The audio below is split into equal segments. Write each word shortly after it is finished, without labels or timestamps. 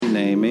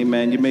name.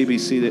 Amen. You may be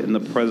seated in the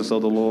presence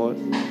of the Lord.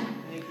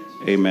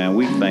 Amen.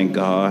 We thank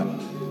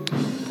God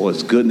for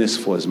his goodness,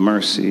 for his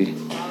mercy.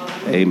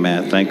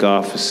 Amen. Thank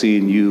God for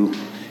seeing you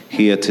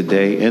here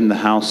today in the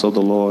house of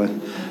the Lord.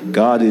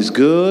 God is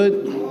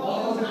good,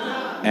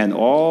 and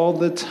all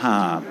the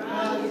time.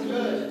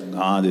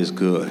 God is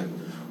good.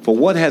 For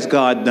what has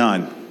God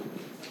done?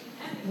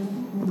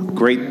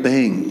 Great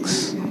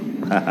things.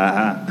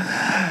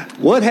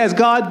 What has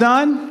God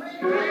done?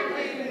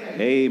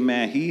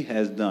 Amen. He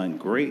has done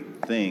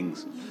great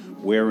things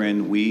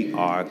wherein we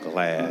are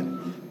glad.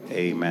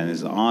 Amen.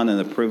 It's an honor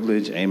and a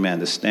privilege, amen,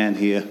 to stand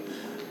here,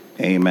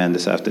 amen,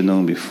 this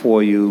afternoon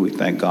before you. We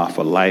thank God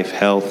for life,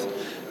 health,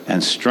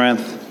 and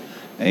strength.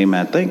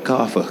 Amen. Thank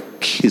God for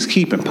his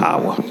keeping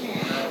power,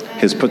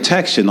 his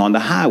protection on the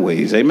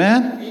highways.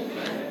 Amen.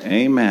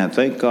 Amen.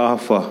 Thank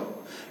God for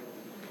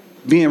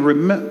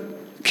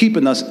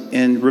keeping us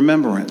in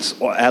remembrance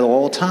at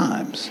all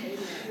times.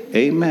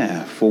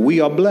 Amen. For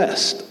we are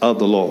blessed of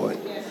the Lord.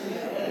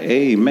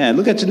 Amen.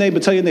 Look at your neighbor.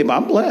 Tell your neighbor,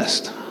 I'm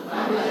blessed.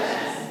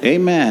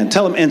 Amen.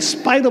 Tell him, in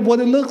spite of what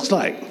it looks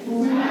like,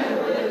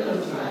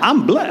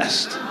 I'm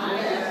blessed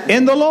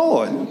in the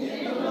Lord.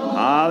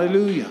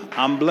 Hallelujah.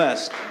 I'm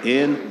blessed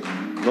in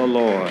the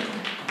Lord.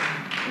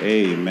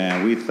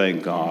 Amen. We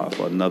thank God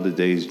for another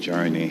day's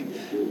journey.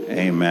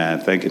 Amen.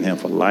 Thanking him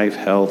for life,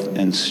 health,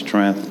 and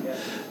strength.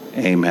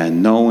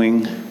 Amen.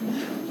 Knowing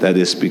that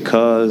it's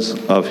because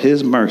of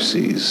his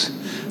mercies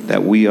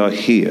that we are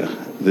here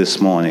this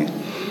morning.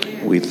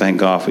 We thank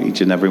God for each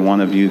and every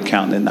one of you,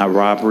 counting it not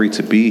robbery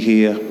to be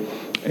here.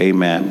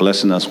 Amen.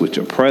 Blessing us with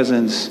your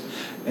presence.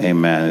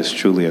 Amen. It's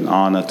truly an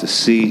honor to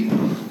see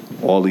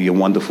all of your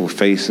wonderful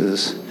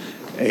faces.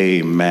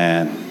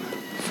 Amen.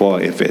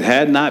 For if it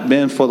had not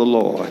been for the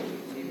Lord,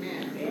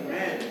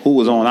 who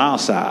was on our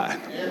side,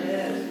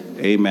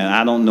 amen,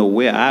 I don't know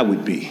where I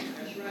would be.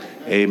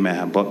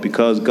 Amen. But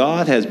because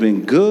God has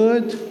been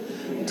good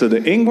to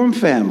the Ingram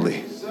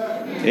family,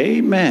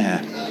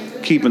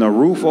 amen, keeping a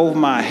roof over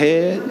my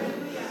head,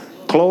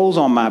 clothes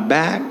on my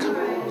back,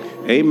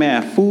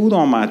 amen, food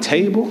on my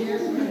table,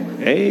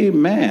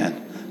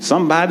 amen,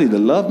 somebody to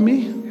love me.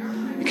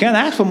 You can't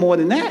ask for more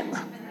than that.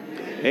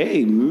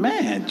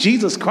 Amen.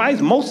 Jesus Christ,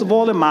 most of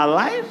all in my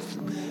life.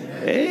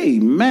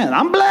 Amen.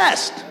 I'm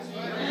blessed.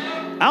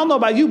 I don't know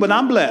about you, but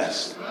I'm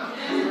blessed.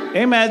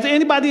 Amen. Is there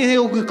anybody in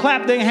here who could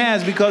clap their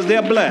hands because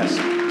they're blessed?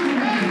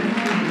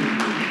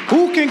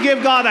 Who can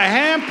give God a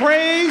hand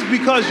praise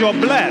because you're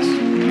blessed?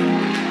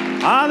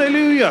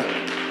 Hallelujah.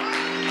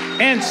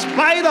 In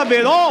spite of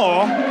it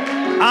all,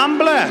 I'm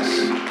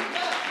blessed.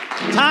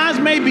 Times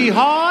may be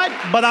hard,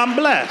 but I'm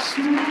blessed.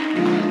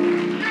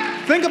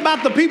 Think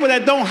about the people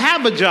that don't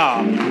have a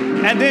job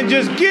and then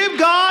just give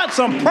God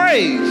some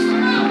praise.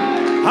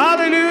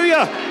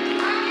 Hallelujah.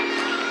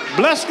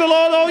 Bless the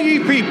Lord, all ye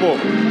people.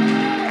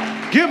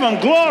 Give him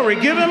glory.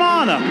 Give him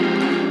honor.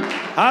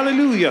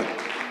 Hallelujah.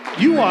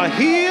 You are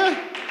here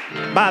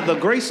by the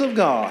grace of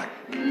God.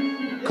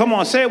 Come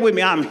on, say it with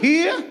me. I'm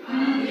here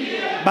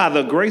by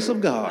the grace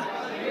of God.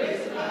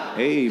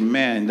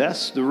 Amen.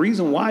 That's the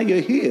reason why you're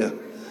here.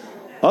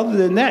 Other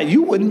than that,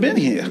 you wouldn't have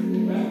been here.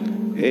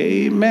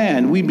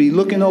 Amen. We'd be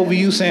looking over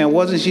you saying,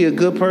 wasn't she a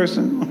good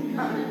person?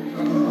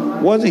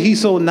 Wasn't he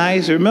so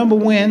nice? Remember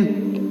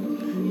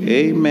when?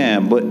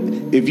 Amen. But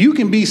if you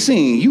can be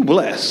seen, you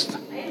blessed.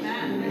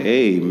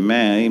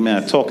 Amen.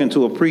 Amen. Talking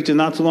to a preacher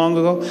not too long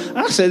ago,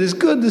 I said, it's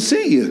good to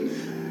see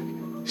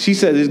you. She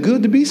said, it's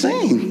good to be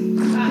seen.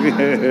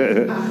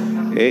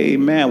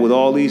 Amen. With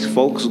all these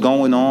folks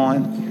going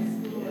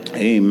on.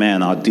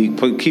 Amen.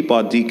 Keep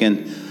our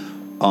deacon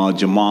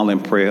Jamal in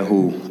prayer,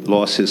 who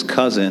lost his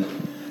cousin.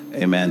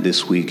 Amen.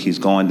 This week. He's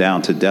going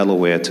down to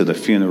Delaware to the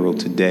funeral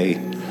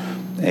today.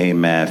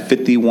 Amen.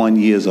 51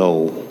 years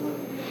old.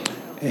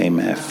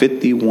 Amen.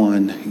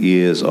 51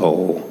 years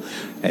old.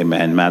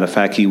 Amen. Matter of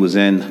fact, he was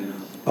in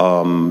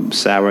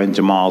Sarah and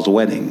Jamal's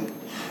wedding.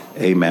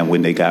 Amen.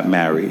 When they got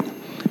married.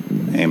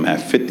 Amen.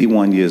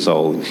 51 years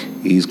old.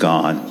 He's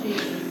gone.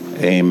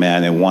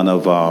 Amen. And one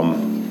of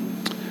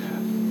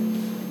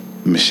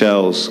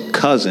Michelle's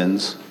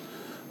cousins,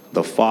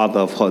 the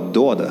father of her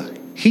daughter,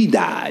 he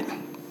died.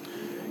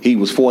 He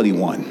was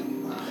 41.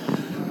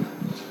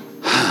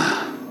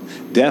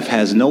 Death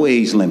has no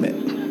age limit.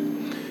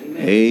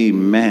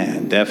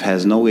 Amen. Death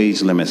has no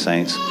age limit,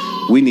 saints.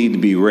 We need to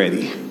be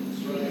ready.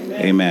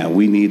 Amen.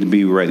 We need to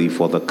be ready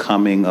for the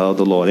coming of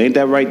the Lord. Ain't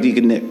that right,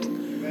 Deacon Nick?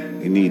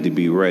 We need to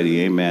be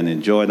ready. Amen.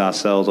 Enjoyed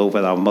ourselves over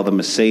at our mother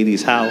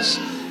Mercedes' house.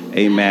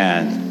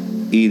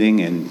 Amen. Eating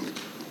and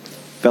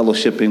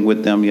fellowshipping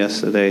with them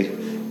yesterday.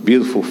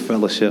 Beautiful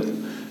fellowship.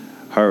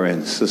 Her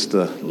and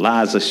Sister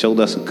Liza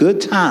showed us a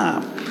good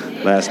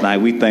time last night.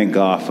 We thank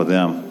God for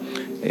them.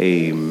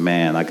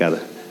 Amen. I got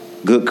a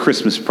good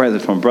Christmas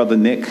present from Brother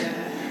Nick.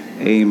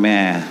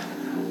 Amen.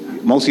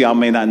 Most of y'all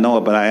may not know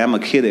it, but I am a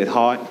kid at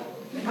heart.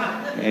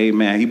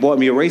 Amen. He bought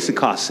me a racing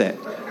car set.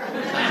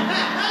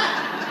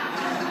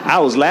 I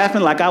was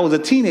laughing like I was a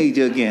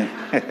teenager again.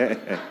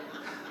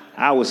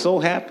 I was so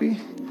happy.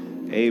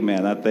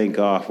 Amen. I thank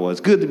God for it.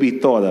 It's good to be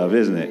thought of,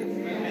 isn't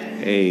it?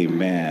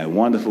 Amen.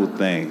 Wonderful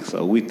thing.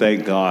 So we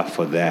thank God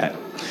for that.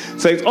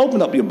 Saints,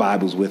 open up your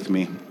Bibles with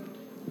me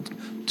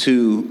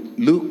to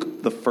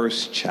Luke, the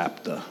first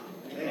chapter.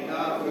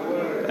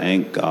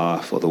 Thank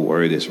God for the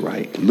word is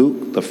right.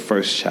 Luke, the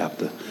first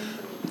chapter.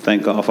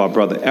 Thank God for our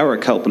brother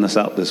Eric helping us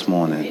out this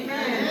morning.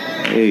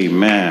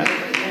 Amen.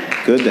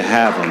 Good to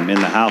have him in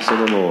the house of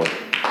the Lord.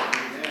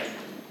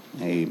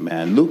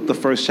 Amen. Luke, the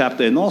first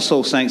chapter. And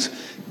also, saints,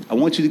 I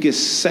want you to get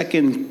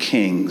 2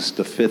 Kings,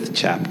 the 5th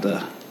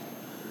chapter.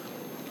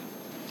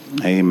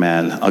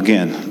 Amen.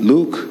 Again,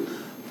 Luke,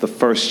 the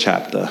first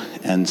chapter,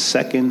 and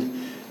 2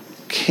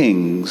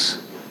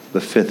 Kings, the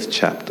 5th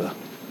chapter.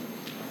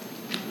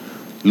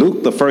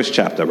 Luke, the first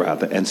chapter,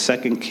 rather, and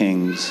 2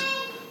 Kings,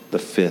 the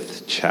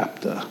 5th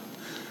chapter.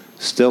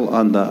 Still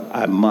under,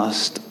 I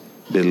must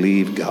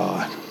believe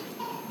God.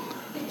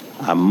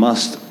 I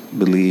must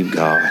believe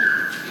God.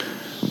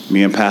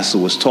 Me and Pastor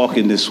was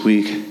talking this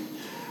week,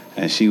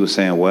 and she was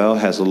saying, well,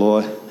 has the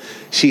Lord,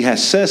 she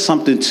has said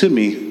something to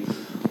me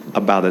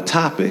about a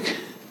topic,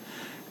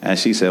 and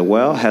she said,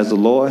 well, has the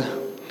Lord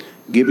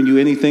given you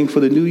anything for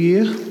the new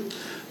year?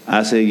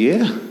 I said,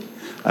 yeah.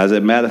 As a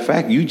matter of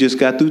fact, you just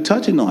got through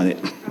touching on it.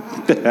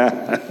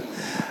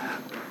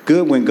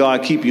 Good when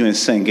God keep you in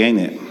sync, ain't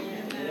it?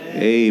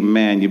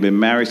 Amen. You've been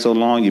married so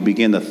long, you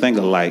begin to think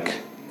alike.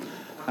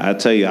 I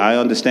tell you, I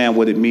understand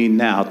what it means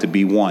now to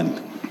be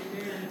one.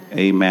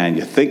 Amen.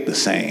 You think the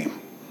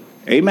same.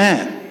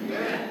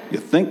 Amen. You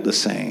think the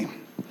same.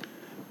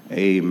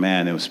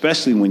 Amen. And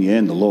especially when you're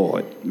in the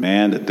Lord,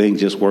 man, the thing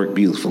just worked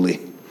beautifully.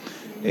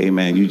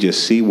 Amen. You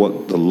just see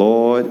what the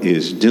Lord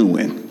is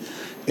doing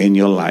in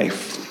your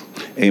life.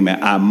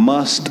 Amen. I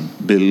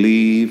must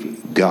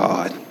believe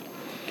God.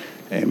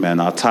 Amen.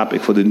 Our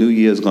topic for the new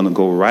year is going to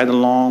go right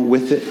along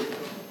with it,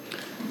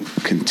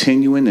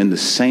 continuing in the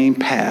same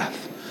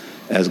path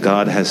as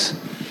God has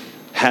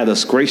had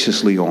us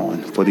graciously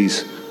on for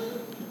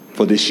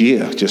this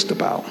year, just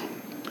about.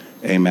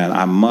 Amen.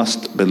 I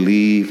must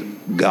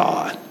believe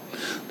God.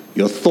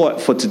 Your thought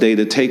for today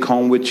to take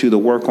home with you to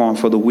work on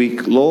for the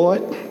week,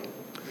 Lord,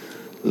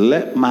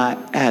 let my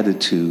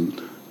attitude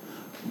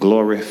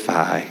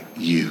glorify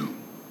you.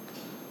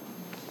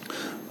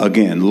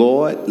 Again,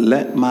 Lord,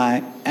 let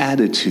my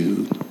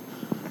attitude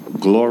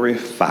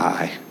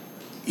glorify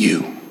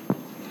you.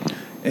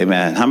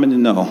 Amen. How many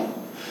know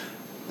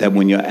that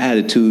when your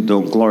attitude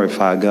don't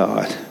glorify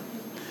God,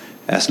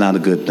 that's not a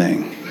good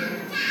thing?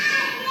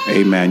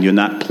 Amen. You're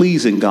not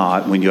pleasing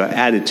God when your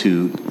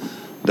attitude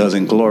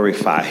doesn't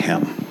glorify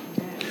him.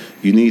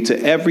 You need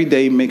to every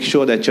day make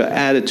sure that your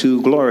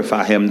attitude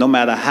glorify him, no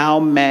matter how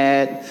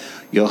mad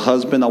your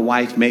husband or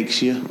wife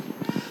makes you,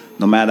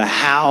 no matter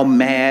how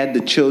mad the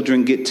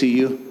children get to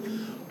you,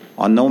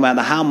 or no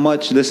matter how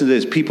much, listen to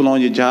this, people on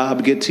your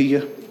job get to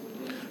you,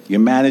 your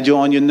manager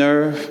on your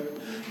nerve.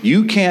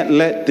 You can't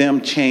let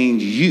them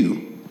change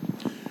you.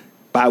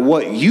 By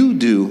what you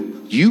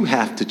do, you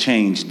have to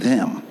change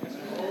them.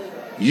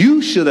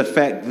 You should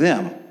affect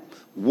them.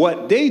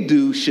 What they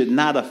do should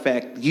not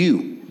affect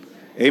you.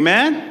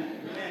 Amen?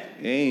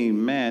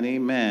 Amen.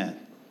 Amen.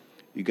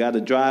 You got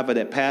a driver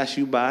that passes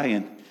you by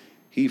and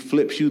he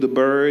flips you the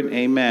bird.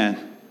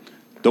 Amen.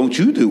 Don't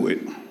you do it.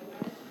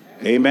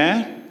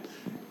 Amen.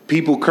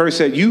 People curse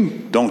at you.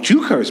 Don't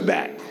you curse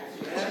back.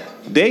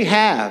 They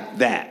have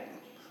that.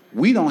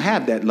 We don't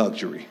have that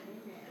luxury.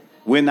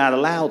 We're not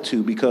allowed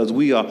to because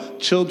we are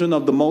children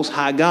of the Most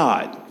High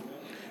God.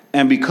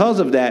 And because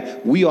of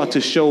that, we ought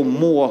to show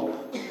more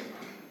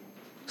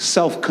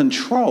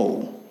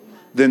self-control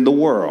than the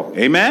world.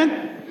 Amen?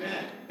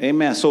 Amen?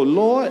 Amen. So,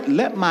 Lord,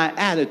 let my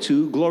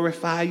attitude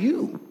glorify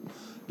you.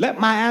 Let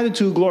my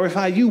attitude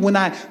glorify you when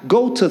I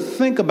go to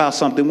think about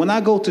something, when I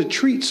go to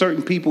treat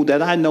certain people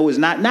that I know is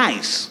not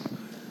nice.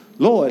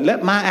 Lord,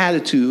 let my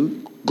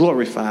attitude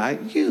glorify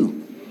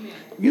you.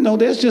 You know,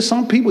 there's just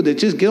some people that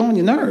just get on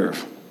your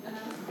nerve.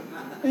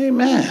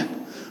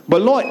 Amen.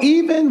 But Lord,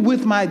 even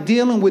with my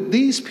dealing with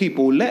these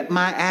people, let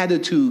my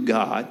attitude,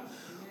 God,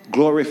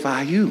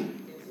 glorify you.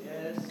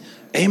 Yes.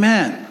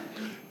 Amen.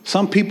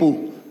 Some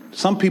people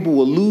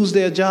will lose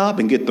their job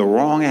and get the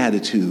wrong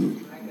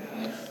attitude.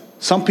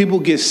 Some people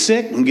get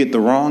sick and get the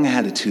wrong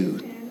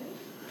attitude.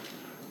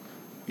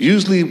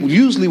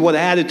 Usually what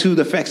attitude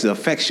affects, it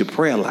affects your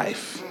prayer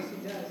life.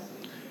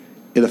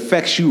 It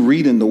affects you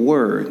reading the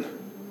word.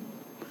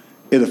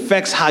 It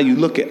affects how you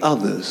look at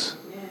others.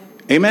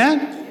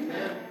 Amen?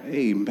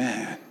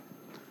 Amen.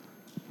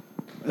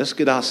 Let's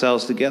get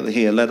ourselves together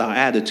here and let our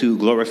attitude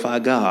glorify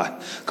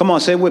God. Come on,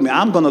 say it with me.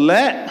 I'm going to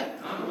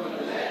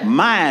let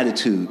my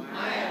attitude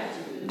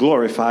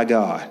glorify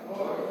God.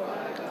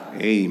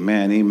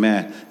 Amen.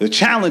 Amen. The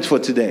challenge for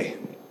today,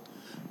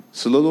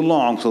 it's a little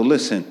long, so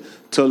listen.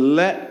 To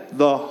let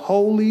the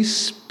Holy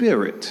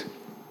Spirit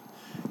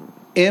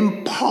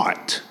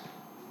impart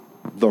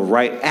the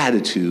right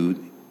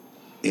attitude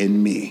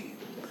in me.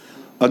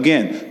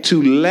 Again,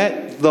 to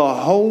let the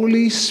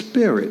Holy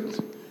Spirit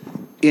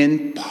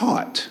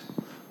impart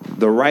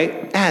the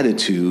right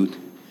attitude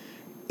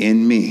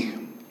in me.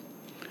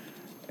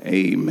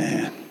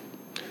 Amen.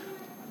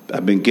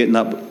 I've been getting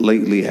up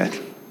lately at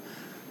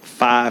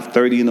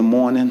 5:30 in the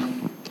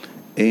morning,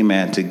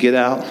 amen, to get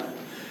out.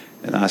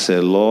 And I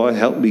said, Lord,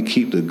 help me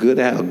keep a good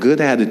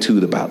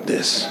attitude about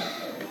this.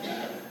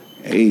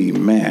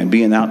 Amen.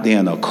 Being out there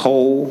in the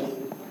cold.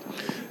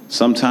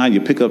 Sometimes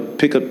you pick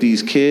up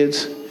these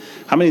kids.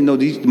 How many know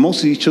most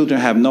of these children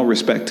have no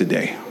respect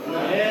today?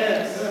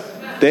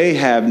 Yes. They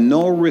have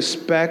no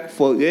respect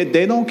for,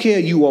 they don't care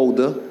you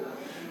older.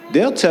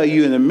 They'll tell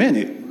you in a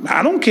minute,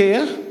 I don't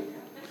care.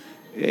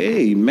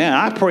 Amen.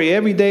 I pray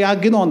every day I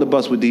get on the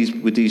bus with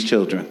these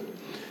children.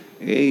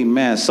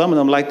 Amen. Some of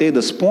them like they're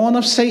the spawn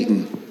of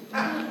Satan.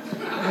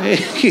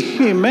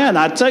 Amen.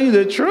 I tell you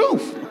the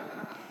truth.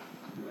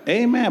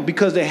 Amen.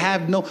 Because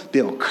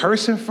they'll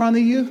curse in front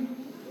of you.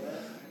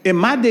 In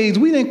my days,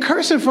 we didn't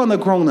curse in front of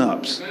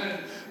grown-ups.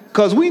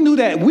 Because we knew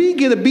that we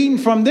get a beating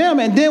from them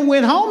and then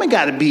went home and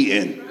got a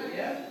beating.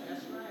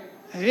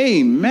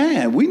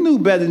 Amen. We knew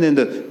better than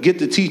to get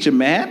the teacher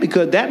mad,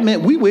 because that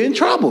meant we were in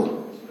trouble.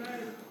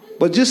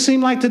 But just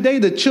seemed like today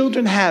the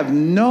children have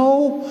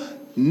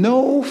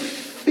no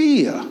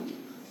fear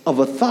of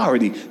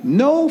authority,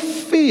 no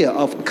fear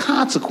of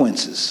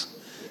consequences.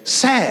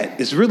 Sad.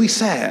 It's really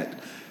sad.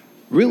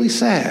 Really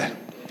sad.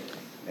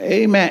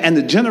 Amen. And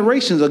the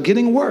generations are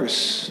getting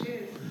worse.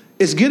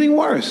 It's getting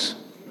worse.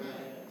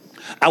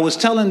 I was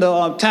telling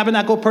the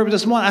Tabernacle Purpose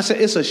this morning, I said,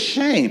 it's a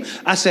shame.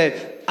 I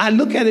said, I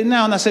look at it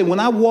now and I say, when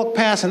I walk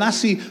past and I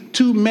see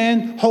two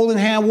men holding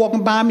hands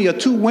walking by me or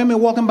two women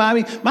walking by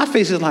me, my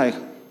face is like,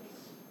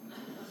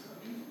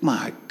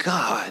 my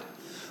God.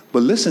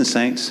 But listen,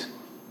 saints,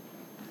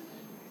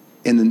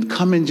 in the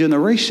coming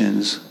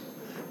generations,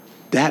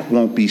 that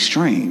won't be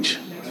strange.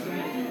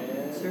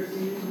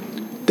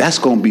 That's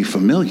going to be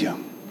familiar.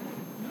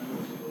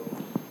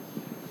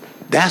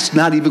 That's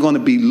not even going to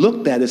be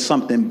looked at as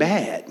something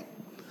bad.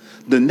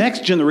 The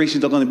next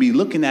generations are going to be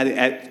looking at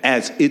it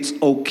as it's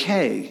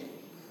okay.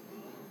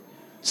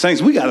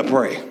 Saints, we got to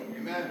pray.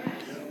 Amen.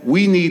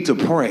 We need to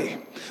pray.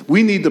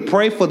 We need to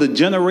pray for the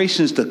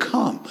generations to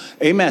come.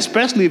 Amen.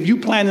 Especially if you're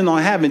planning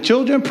on having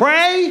children,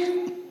 pray.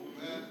 Amen.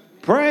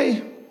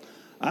 Pray.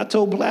 I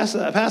told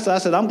Pastor, I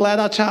said, I'm glad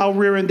our child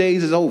rearing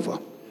days is over.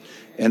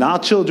 And our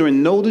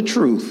children know the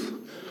truth.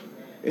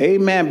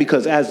 Amen.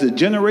 Because as the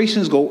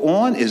generations go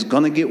on, it's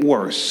going to get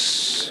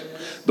worse.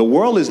 The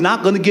world is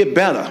not going to get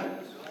better.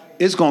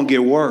 It's going to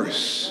get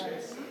worse.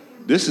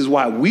 This is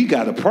why we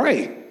got to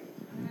pray.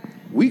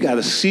 We got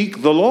to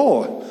seek the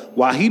Lord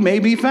while he may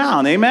be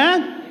found.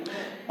 Amen.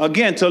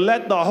 Again, to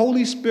let the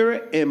Holy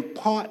Spirit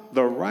impart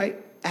the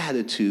right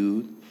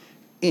attitude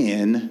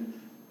in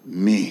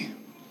me.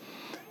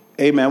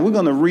 Amen. We're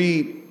going to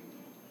read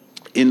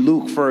in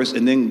Luke first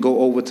and then go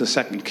over to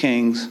 2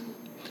 Kings.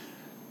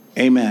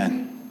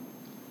 Amen.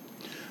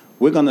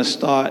 We're going to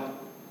start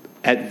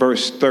at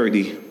verse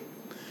 30.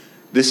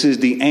 This is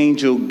the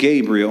angel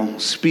Gabriel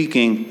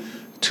speaking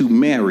to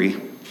Mary,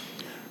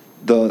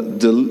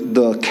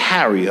 the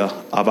carrier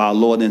of our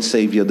Lord and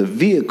Savior, the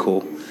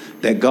vehicle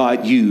that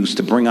God used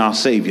to bring our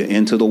Savior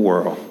into the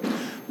world.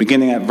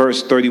 Beginning at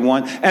verse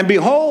 31. And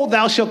behold,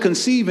 thou shalt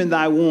conceive in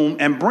thy womb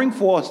and bring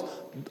forth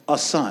a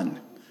son,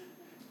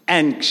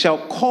 and shall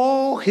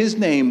call his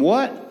name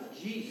what?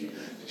 Jesus.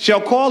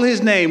 Shall call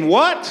his name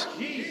what?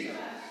 Jesus.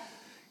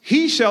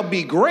 He shall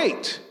be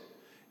great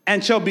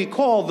and shall be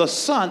called the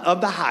Son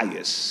of the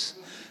Highest.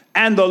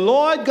 And the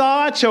Lord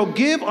God shall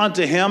give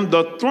unto him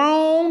the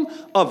throne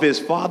of his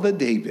father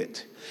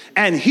David.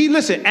 And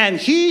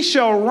he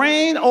shall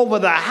reign over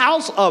the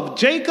house of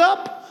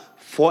Jacob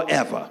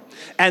forever.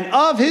 And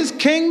of his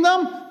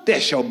kingdom there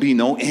shall be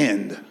no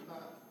end.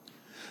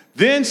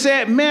 Then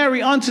said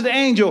Mary unto the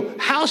angel,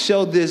 how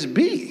shall this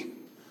be,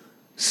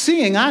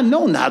 seeing I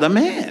know not a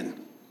man?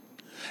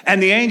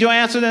 And the angel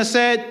answered and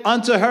said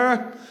unto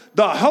her,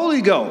 the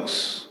Holy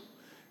Ghost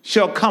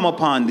shall come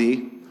upon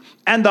thee,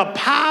 and the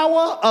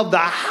power of the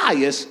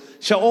Highest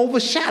shall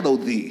overshadow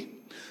thee.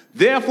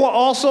 Therefore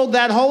also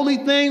that holy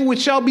thing which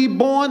shall be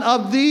born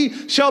of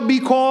thee shall be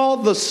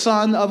called the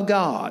Son of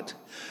God.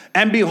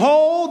 And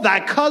behold, thy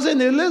cousin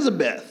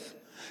Elizabeth,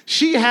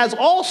 she has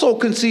also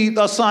conceived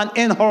a son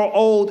in her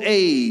old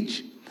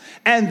age.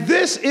 And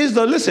this is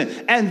the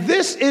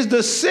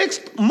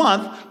 6th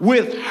month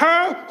with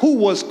her who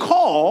was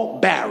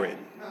called barren.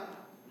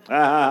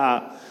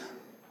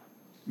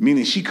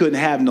 Meaning she couldn't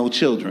have no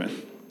children,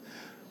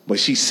 but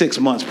she's 6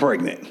 months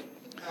pregnant.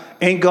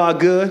 Ain't God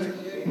good?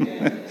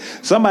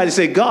 Somebody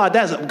say,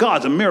 God's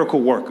a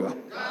miracle worker.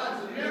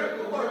 God's a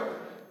miracle worker.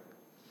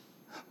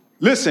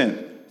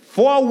 Listen,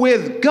 for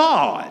with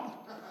God,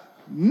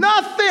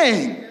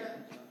 nothing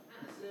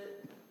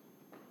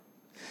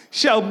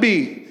shall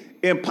be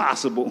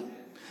impossible.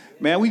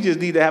 Man, we just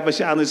need to have a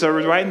shouting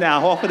service right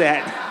now off of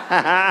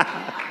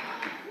that.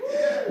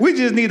 We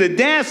just need a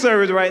dance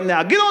service right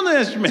now. Get on the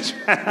instruments.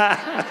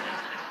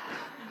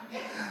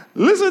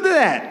 Listen to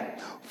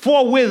that.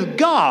 For with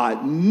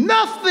God,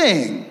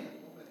 nothing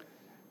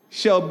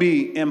shall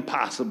be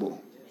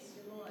impossible.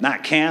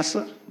 Not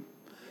cancer,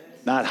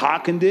 not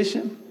heart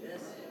condition.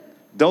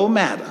 Don't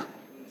matter.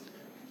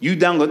 You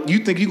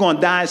think you're going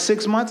to die in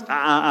 6 months?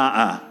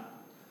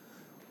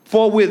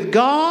 For with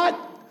God,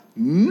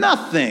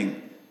 nothing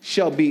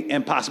shall be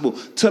impossible.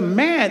 To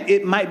man,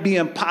 it might be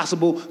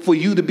impossible for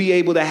you to be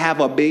able to have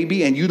a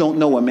baby and you don't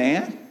know a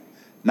man.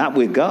 Not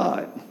with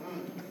God.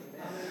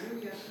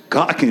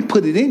 God can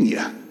put it in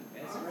you.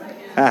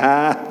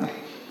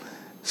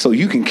 So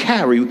you can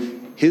carry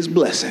his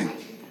blessing.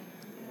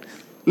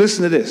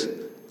 Listen to this.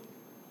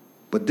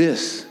 But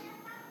this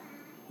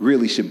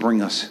really should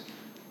bring us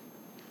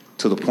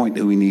to the point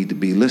that we need to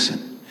be.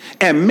 Listen.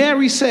 And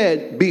Mary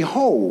said,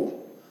 behold,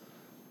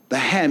 the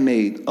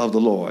handmaid of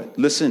the Lord.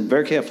 Listen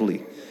very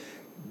carefully.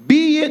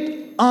 Be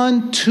it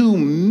unto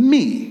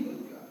me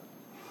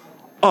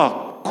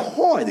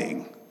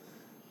according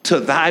to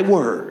thy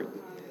word.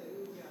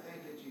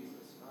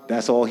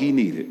 That's all he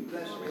needed.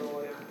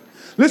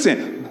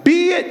 Listen,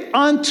 be it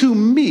unto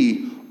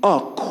me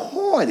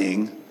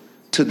according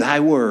to thy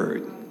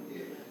word.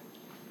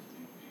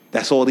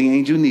 That's all the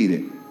angel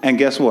needed. And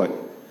guess what?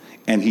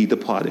 And he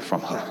departed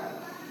from her.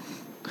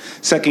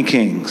 2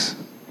 Kings,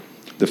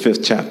 the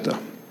 5th chapter.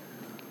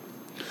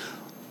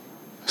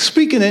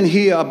 Speaking in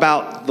here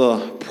about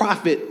the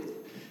prophet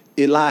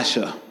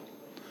Elisha,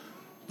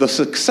 the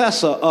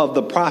successor of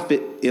the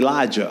prophet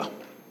Elijah.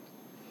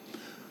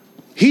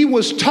 He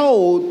was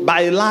told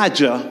by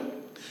Elijah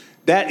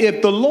that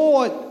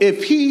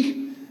if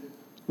he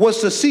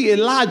was to see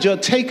Elijah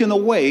taken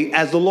away,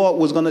 as the Lord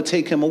was going to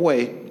take him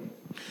away,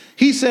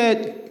 he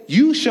said,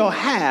 you shall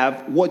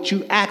have what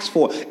you ask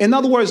for. In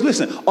other words,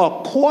 listen,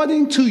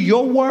 according to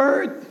your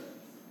word,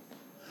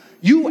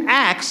 he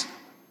asked,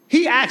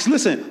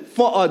 listen,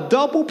 for a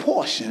double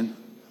portion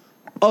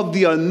of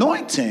the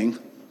anointing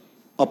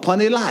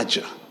upon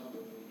Elijah.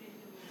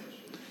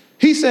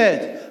 He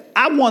said,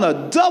 I want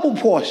a double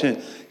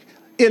portion.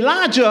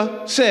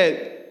 Elijah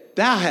said,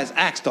 thou hast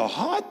asked a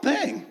hard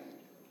thing.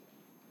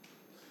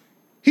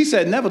 He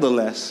said,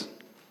 nevertheless,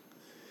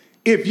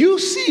 if you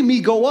see me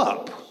go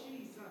up,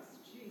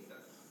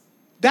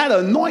 that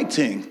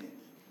anointing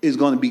is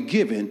going to be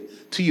given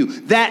to you.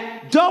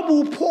 That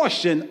double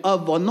portion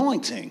of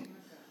anointing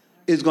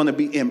is going to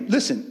be,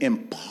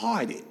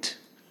 imparted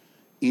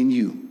in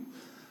you.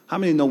 How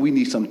many know we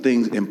need some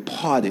things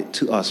imparted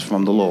to us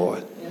from the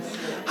Lord?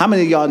 How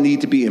many of y'all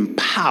need to be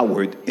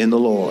empowered in the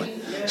Lord?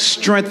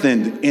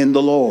 Strengthened in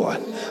the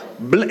Lord?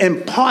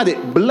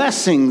 Imparted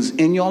blessings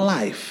in your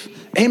life.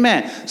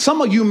 Amen.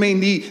 Some of you may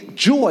need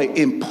joy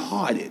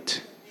imparted.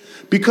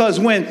 Because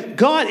when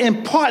God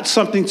imparts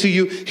something to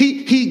you,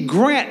 he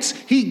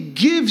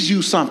gives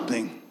you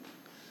something.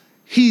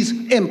 He's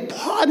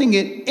imparting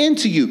it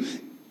into you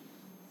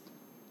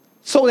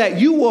so that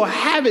you will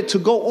have it to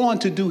go on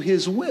to do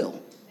his will.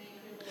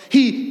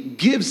 He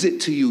gives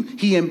it to you.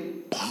 He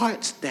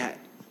imparts that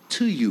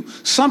to you.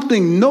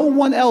 Something no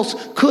one else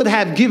could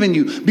have given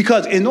you.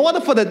 Because in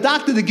order for the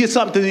doctor to get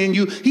something in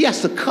you, he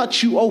has to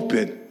cut you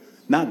open,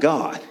 not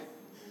God.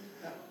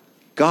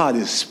 God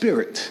is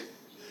spirit.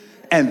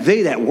 And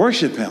they that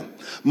worship him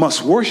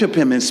must worship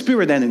him in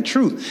spirit and in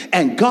truth.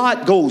 And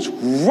God goes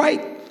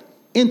right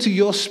into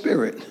your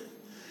spirit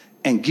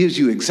and gives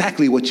you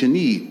exactly what you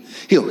need.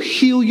 He'll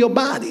heal your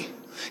body.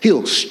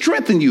 He'll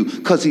strengthen you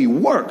because he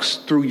works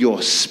through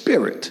your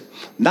spirit,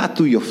 not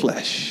through your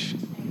flesh.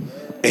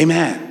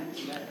 Amen.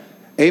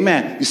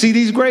 Amen. You see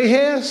these gray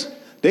hairs?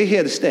 They're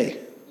here to stay.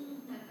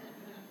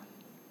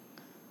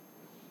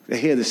 They're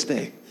here to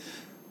stay.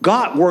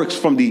 God works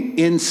from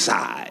the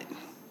inside.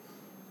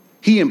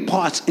 He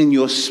imparts in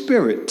your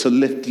spirit to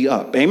lift you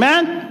up.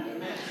 Amen?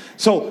 Amen.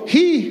 So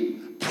he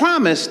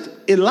promised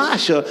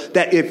Elisha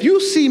that if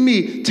you see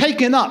me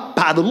taken up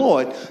by the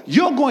Lord,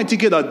 you're going to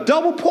get a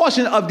double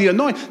portion of the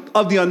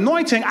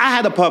anointing I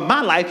had upon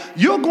my life.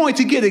 You're going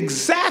to get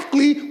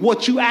exactly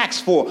what you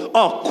asked for.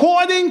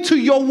 According to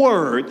your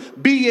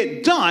word, be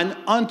it done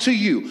unto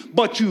you.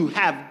 But you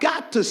have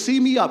got to see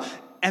me up.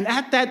 And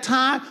at that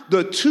time,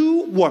 the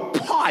two were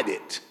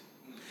parted.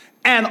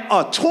 And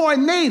a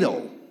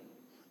tornado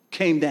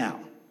came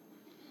down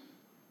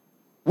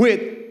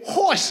with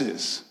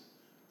horses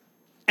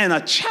and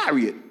a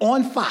chariot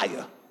on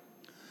fire.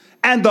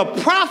 And the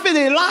prophet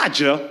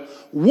Elijah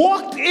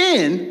walked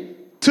in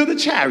to the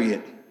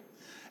chariot.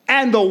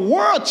 And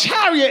the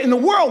chariot in the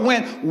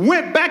whirlwind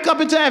went back up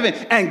into heaven.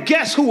 And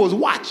guess who was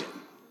watching?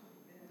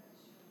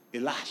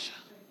 Elisha.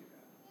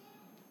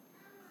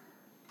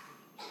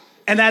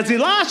 And as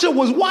Elisha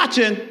was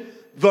watching,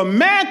 the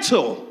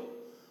mantle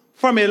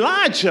from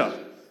Elijah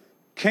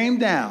came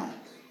down.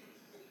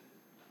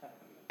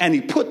 And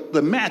he put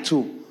the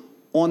mantle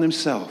on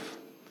himself.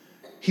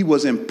 He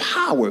was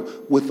empowered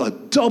with a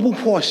double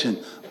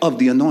portion of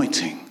the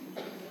anointing.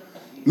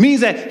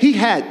 Means that he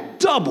had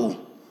double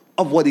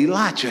of what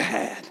Elijah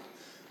had.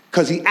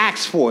 Because he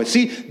asked for it.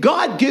 See,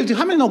 God gives you,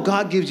 how many know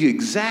God gives you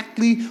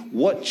exactly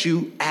what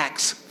you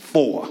ask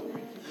for?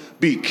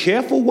 Be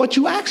careful what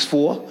you ask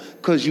for,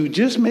 because you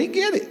just may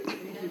get it.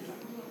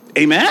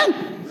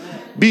 Amen?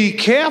 Be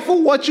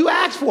careful what you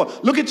ask for.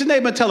 Look at your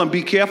neighbor and tell him,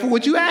 be careful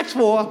what you ask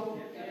for.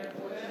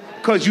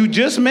 Because you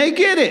just may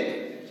get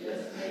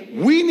it.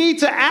 We need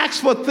to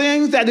ask for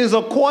things that is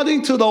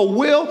according to the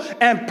will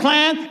and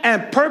plan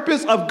and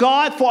purpose of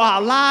God for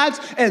our lives,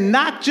 and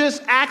not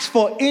just ask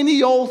for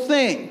any old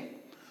thing.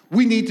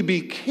 We need to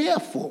be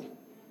careful,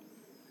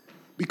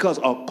 because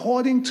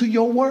according to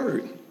your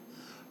word,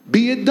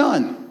 be it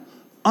done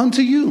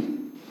unto you.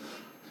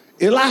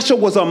 Elisha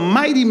was a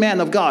mighty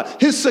man of God.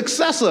 His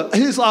predecessor,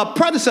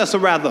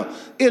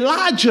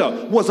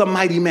 Elijah was a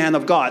mighty man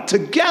of God.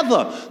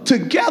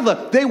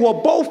 Together, they were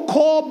both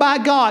called by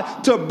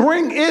God to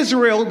bring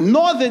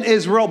northern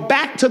Israel,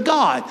 back to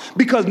God,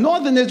 because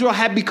northern Israel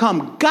had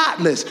become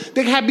godless.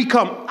 They had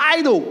become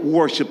idol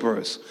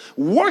worshipers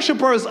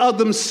of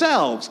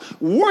themselves,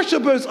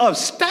 worshipers of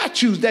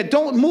statues that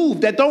don't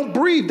move, that don't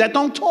breathe, that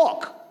don't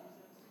talk.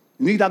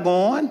 Need I go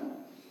on?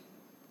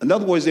 In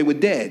other words, they were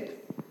dead.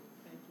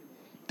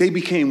 They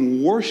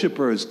became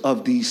worshipers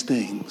of these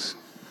things.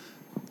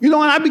 And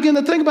I begin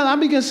to think about it, I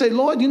begin to say,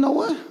 Lord, you know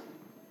what?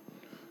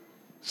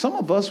 Some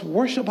of us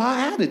worship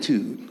our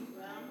attitude.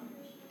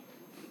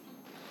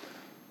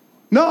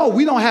 No,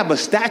 we don't have a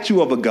statue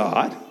of a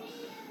God,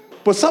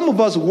 but some of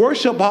us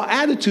worship our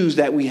attitudes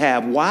that we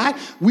have. Why?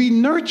 We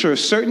nurture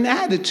certain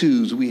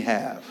attitudes we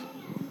have.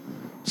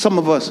 Some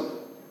of us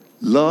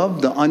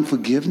love the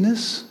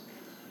unforgiveness.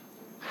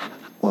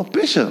 Well,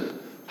 Bishop,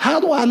 how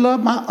do I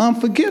love my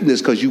unforgiveness?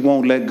 Because you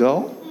won't let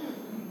go.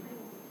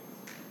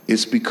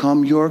 It's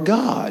become your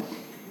God.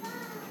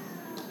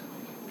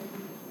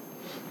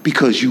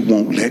 Because you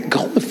won't let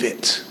go of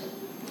it.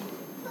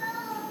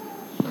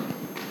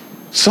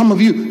 Some of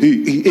you,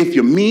 if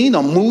you're mean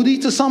or moody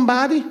to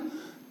somebody,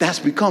 that's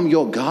become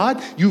your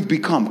God. You've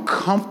become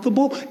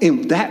comfortable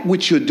in that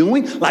which you're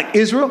doing. Like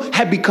Israel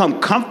had become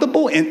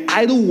comfortable in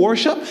idol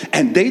worship,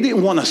 and they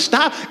didn't want to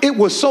stop. It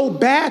was so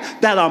bad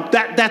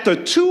that the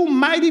two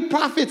mighty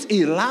prophets,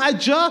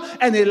 Elijah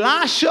and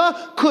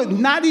Elisha, could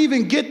not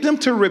even get them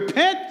to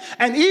repent.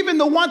 And even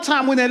the one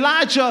time when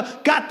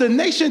Elijah got the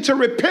nation to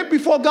repent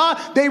before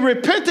God, they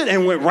repented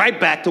and went right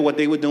back to what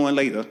they were doing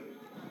later.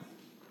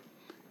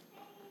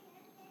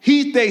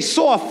 They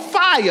saw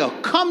fire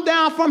come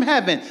down from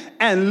heaven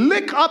and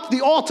lick up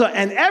the altar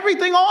and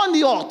everything on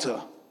the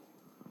altar.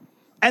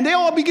 And they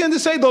all began to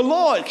say, the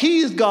Lord, he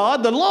is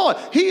God. The Lord,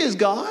 he is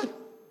God.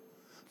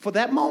 For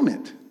that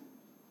moment.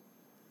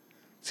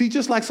 See,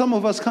 just like some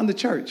of us come to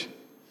church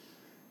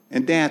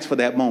and dance for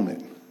that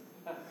moment.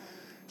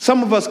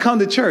 Some of us come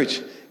to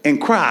church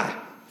and cry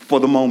for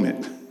the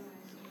moment.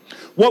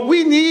 What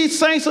we need,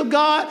 saints of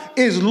God,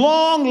 is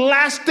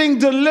long-lasting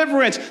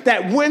deliverance.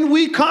 That when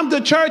we come to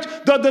church,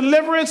 the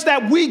deliverance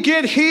that we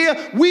get here,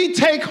 we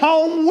take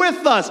home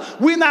with us.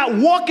 We're not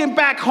walking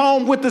back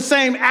home with the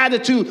same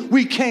attitude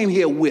we came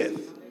here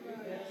with.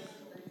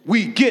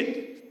 We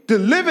get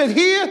delivered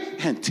here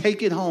and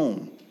take it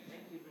home.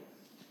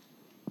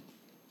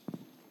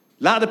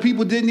 A lot of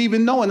people didn't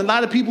even know, and a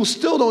lot of people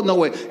still don't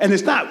know it. And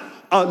it's not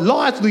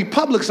largely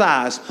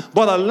publicized,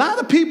 but a lot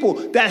of people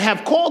that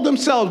have called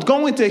themselves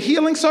going to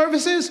healing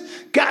services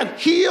got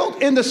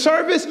healed in the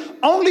service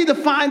only to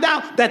find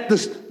out that the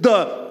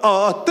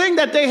thing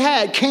that they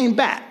had came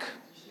back.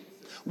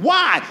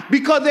 Why?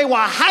 Because they were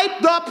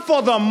hyped up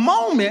for the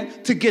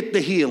moment to get the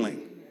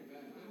healing.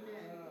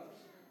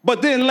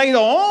 But then later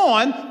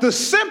on, the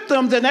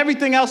symptoms and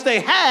everything else they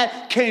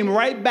had came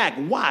right back.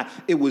 Why?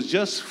 It was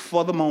just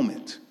for the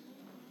moment.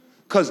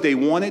 Because they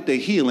wanted the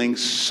healing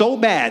so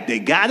bad. They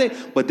got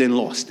it, but then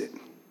lost it.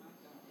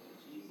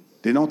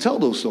 They don't tell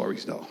those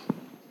stories, though.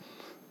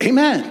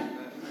 Amen.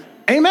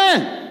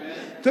 Amen.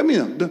 Do me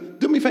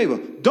a favor.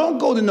 Don't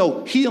go to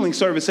no healing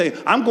service say,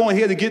 I'm going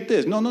here to get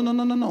this. No.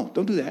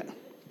 Don't do that.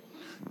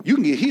 You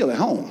can get healed at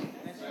home.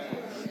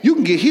 You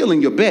can get healed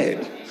in your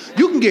bed.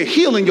 You can get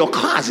healed in your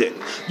closet.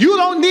 You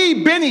don't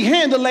need Benny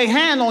Hinn to lay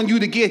hand on you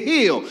to get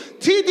healed.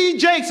 T.D.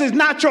 Jakes is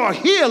not your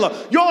healer.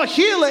 Your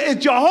healer is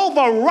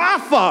Jehovah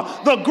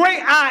Rapha, the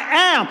great I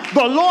am,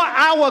 the Lord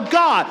our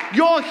God.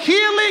 Your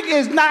healing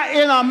is not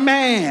in a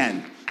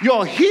man.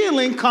 Your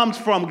healing comes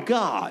from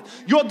God.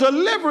 Your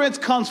deliverance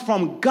comes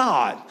from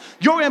God.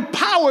 Your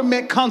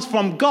empowerment comes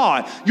from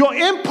God. Your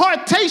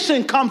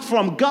impartation comes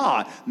from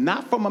God,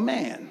 not from a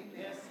man.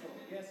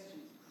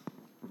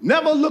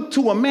 Never look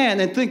to a man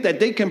and think that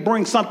they can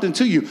bring something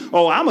to you.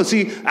 Oh, I'm going to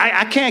see,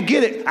 I can't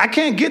get it. I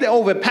can't get it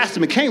over at Pastor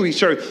McHenry's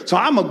church, so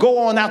I'm going to go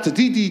on out to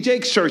D.D.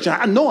 Jakes' church, and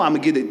I know I'm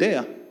going to get it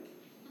there.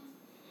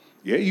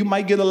 Yeah, you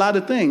might get a lot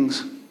of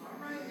things.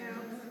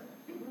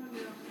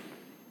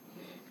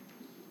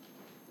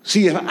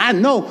 See, if I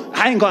know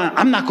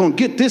I'm not going to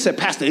get this at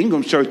Pastor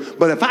Ingram's church,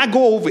 but if I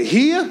go over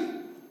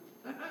here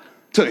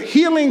to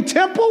Healing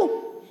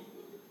Temple,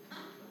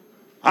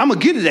 I'm going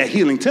to get it at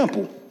Healing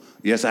Temple.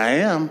 Yes, I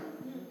am.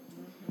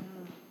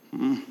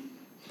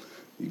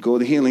 You go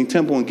to Healing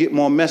Temple and get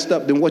more messed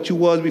up than what you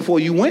was before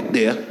you went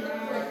there.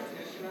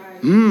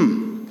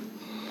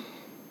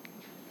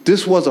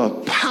 This was a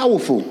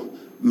powerful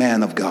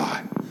man of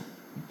God.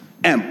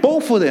 And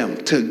both of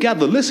them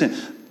together, listen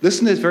to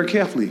this very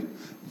carefully.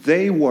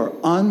 they were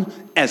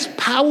as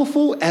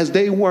powerful as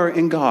they were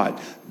in God,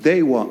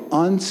 they were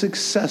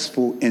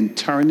unsuccessful in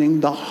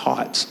turning the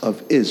hearts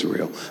of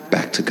Israel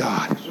back to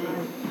God.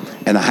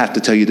 And I have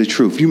to tell you the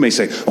truth. You may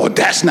say, oh,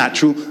 that's not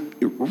true.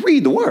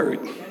 Read the word.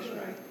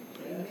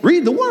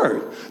 Read the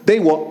word. They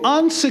were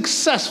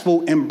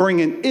unsuccessful in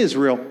bringing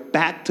Israel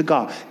back to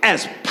God.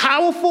 As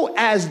powerful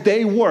as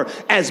they were,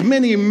 as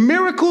many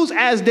miracles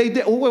as they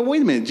did. Oh,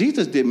 wait a minute.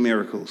 Jesus did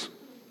miracles.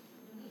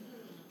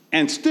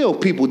 And still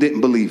people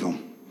didn't believe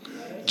him.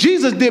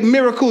 Jesus did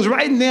miracles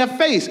right in their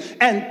face.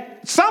 And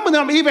some of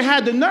them even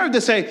had the nerve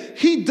to say,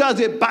 he does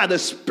it by the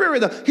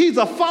Spirit. He's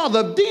a father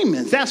of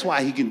demons. That's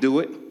why he can do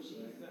it.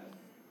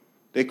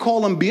 They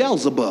call him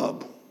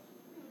Beelzebub,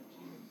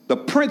 the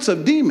prince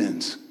of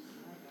demons,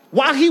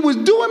 while he was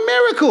doing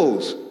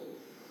miracles.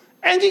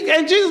 And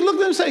Jesus looked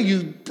at him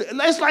and said,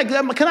 that's like,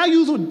 can I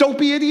use a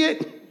dopey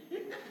idiot?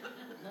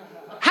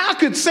 How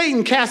could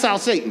Satan cast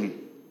out Satan?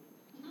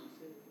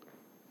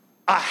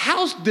 A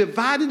house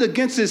divided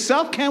against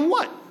itself can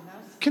what?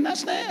 Cannot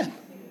stand.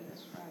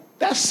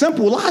 That's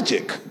simple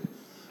logic.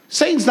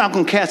 Satan's not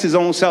going to cast his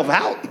own self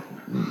out.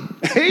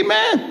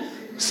 Amen.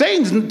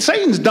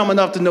 Satan's dumb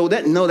enough to know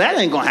that. No, that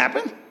ain't going to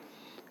happen.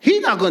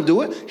 He's not going to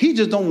do it. He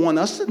just don't want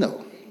us to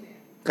know.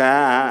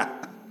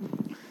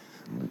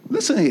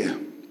 Listen here.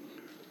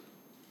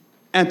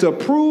 And to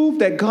prove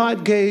that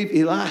God gave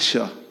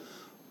Elisha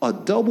a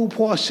double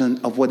portion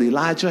of what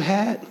Elijah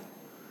had,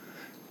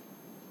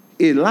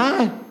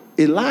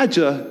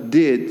 Elijah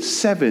did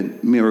 7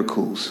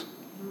 miracles.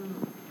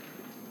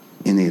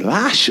 And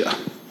Elisha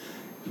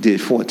did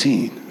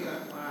 14.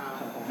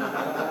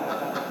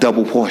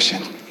 Double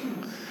portion.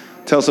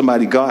 Tell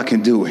somebody God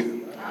can do it.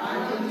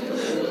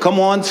 Come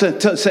on, say,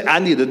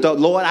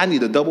 Lord, I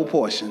need a double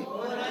portion.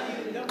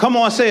 Come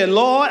on, say it,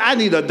 Lord, I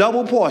need a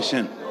double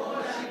portion.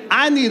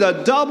 I need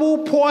a double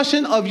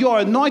portion of your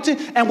anointing.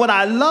 And what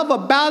I love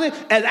about it,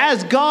 and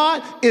as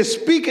God is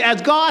speaking,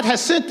 as God has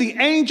sent the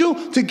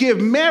angel to give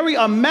Mary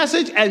a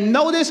message, and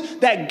notice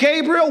that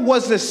Gabriel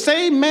was the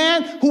same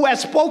man who had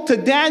spoke to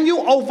Daniel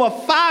over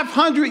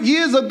 500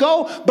 years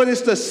ago, but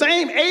it's the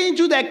same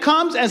angel that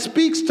comes and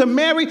speaks to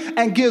Mary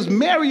and gives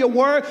Mary a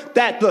word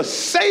that the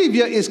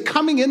Savior is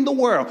coming in the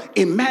world,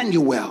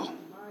 Emmanuel.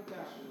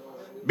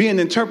 Being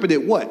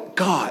interpreted what?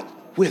 God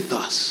with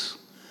us.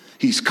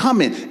 He's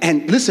coming.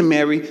 And listen,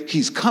 Mary,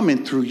 he's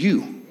coming through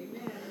you.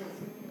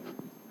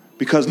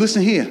 Because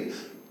listen here,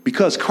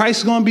 because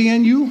Christ is going to be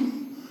in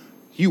you,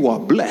 you are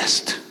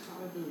blessed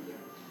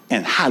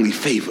and highly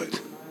favored.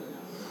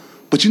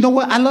 But you know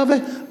what? I love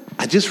it.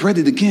 I just read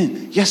it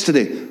again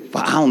yesterday,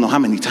 but I don't know how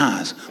many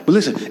times. But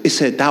listen, it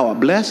said, thou art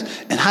blessed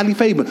and highly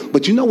favored.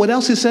 But you know what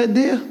else it said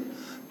there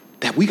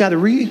that we got to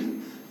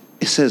read?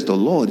 It says, the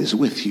Lord is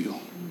with you.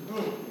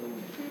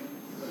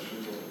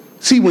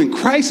 See, when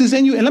Christ is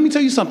in you, and let me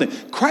tell you something,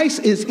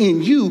 Christ is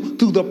in you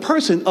through the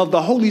person of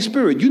the Holy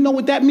Spirit. You know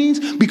what that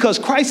means? Because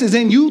Christ is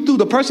in you through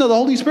the person of the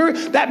Holy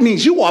Spirit, that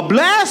means you are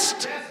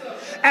blessed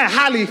and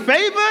highly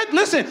favored.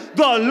 Listen,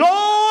 the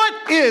Lord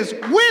is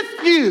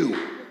with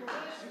you.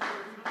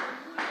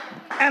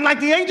 And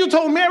like the angel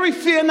told Mary,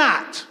 fear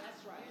not.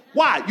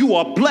 Why? You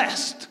are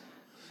blessed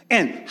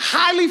and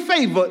highly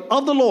favored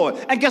of the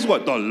Lord. And guess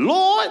what? The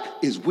Lord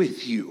is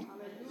with you.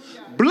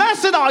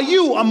 Blessed are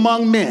you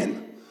among men.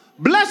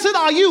 Blessed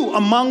are you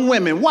among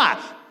women.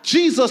 Why?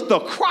 Jesus the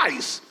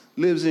Christ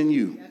lives in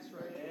you. That's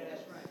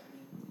right.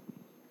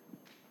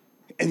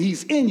 And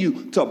he's in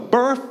you to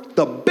birth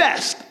the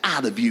best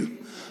out of you.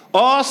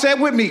 All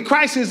said with me,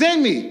 Christ is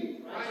in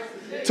me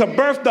to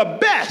birth the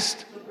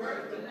best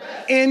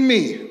in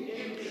me.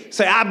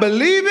 Say, I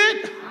believe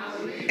it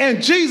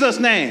in Jesus'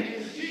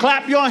 name.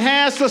 Clap your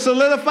hands to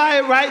solidify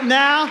it right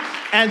now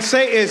and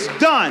say it's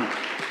done.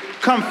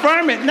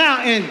 Confirm it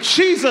now in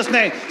Jesus'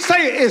 name.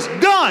 Say it's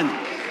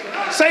done.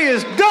 Say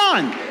it's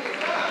done.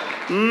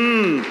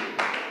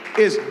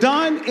 It's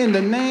done in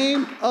the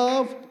name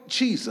of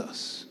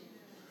Jesus.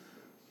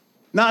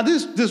 Now,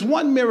 this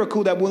one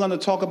miracle that we're going to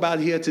talk about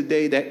here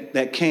today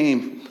that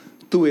came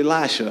through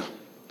Elisha.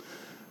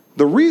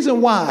 The reason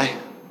why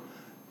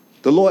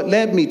the Lord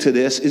led me to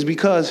this is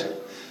because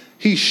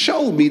he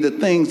showed me the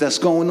things that's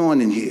going on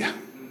in here.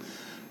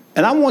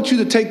 And I want you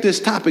to take this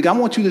topic. I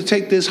want you to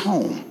take this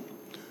home.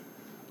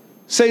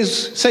 Say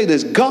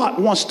this. God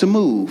wants to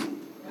move.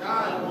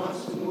 God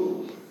wants to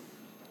move.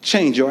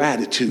 Change your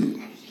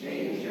attitude.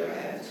 Change your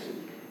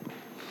attitude.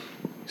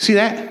 See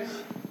that?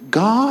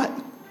 God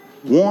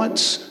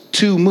wants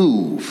to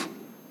move.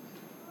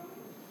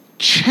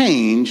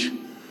 Change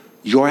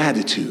your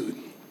attitude.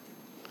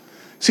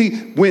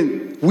 See,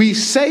 when we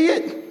say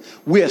it,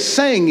 we're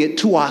saying it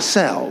to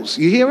ourselves.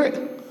 You hear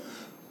it?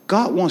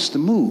 God wants to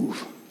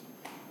move.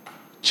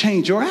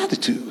 Change your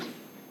attitude.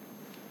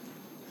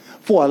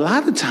 For a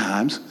lot of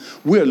times,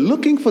 we're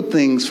looking for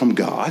things from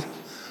God,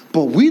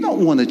 but we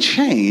don't want to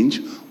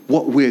change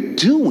what we're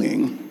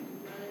doing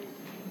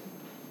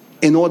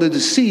in order to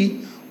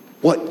see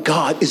what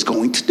God is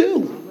going to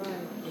do.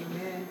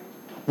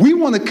 We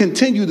want to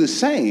continue the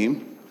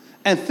same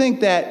and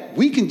think that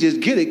we can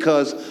just get it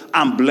because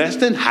I'm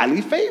blessed and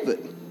highly favored.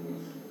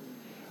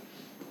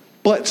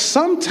 But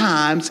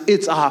sometimes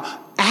it's our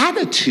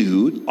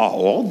attitude, or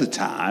all the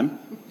time,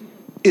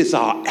 it's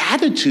our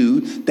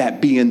attitude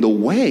that be in the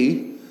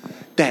way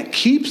that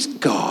keeps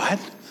God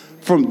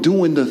from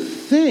doing the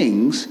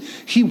things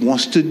he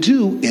wants to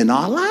do in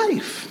our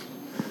life.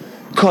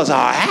 Because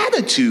our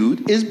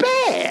attitude is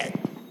bad.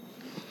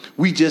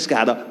 We just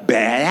got a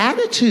bad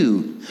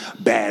attitude.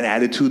 Bad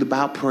attitude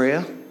about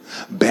prayer.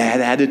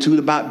 Bad attitude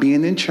about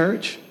being in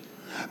church.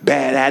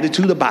 Bad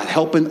attitude about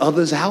helping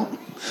others out.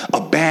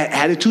 A bad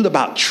attitude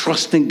about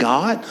trusting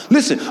God.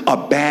 Listen,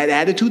 a bad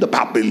attitude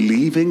about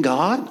believing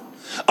God.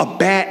 A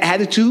bad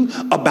attitude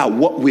about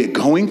what we're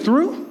going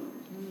through.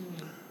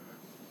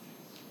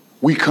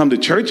 We come to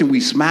church and we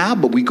smile,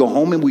 but we go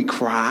home and we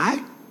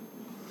cry.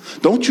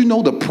 Don't you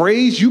know the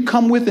praise you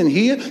come with in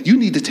here, you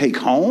need to take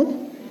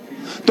home?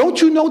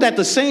 Don't you know that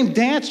the same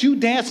dance you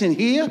dance in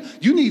here,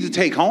 you need to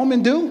take home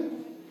and do?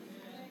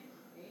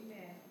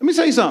 Let me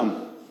tell you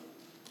something.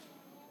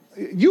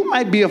 You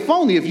might be a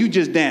phony if you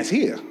just dance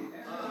here.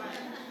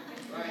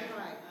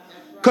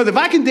 Because if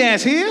I can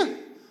dance here,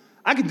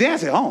 I can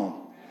dance at home.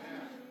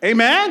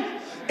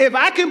 Amen? If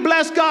I can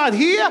bless God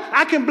here,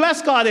 I can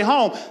bless God at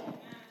home.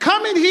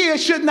 Coming here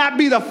should not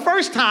be the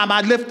first time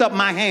I lift up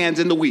my hands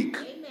in the week.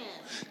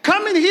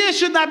 Coming here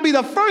should not be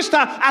the first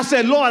time I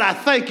said, Lord, I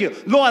thank you.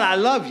 Lord, I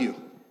love you.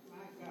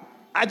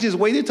 I just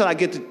waited till I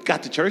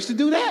got to church to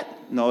do that?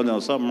 No,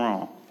 something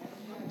wrong.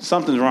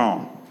 Something's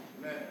wrong.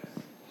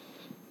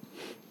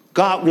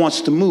 God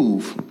wants to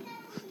move.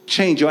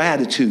 Change your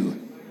attitude.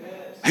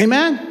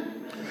 Amen?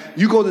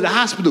 You go to the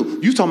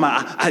hospital. You talking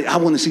about, I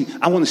want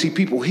to see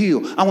people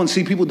heal. I want to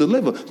see people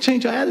deliver.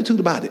 Change your attitude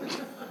about it.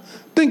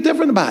 Think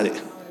different about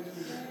it.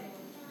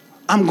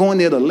 I'm going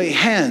there to lay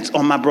hands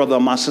on my brother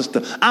or my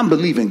sister. I'm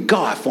believing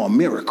God for a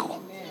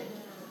miracle.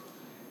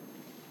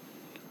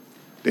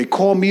 They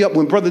called me up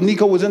when Brother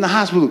Nico was in the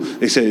hospital.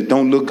 They said, it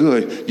don't look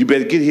good. You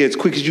better get here as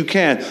quick as you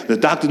can. The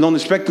doctor don't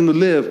expect him to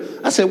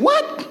live. I said,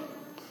 what?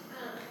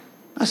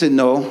 I said,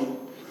 no.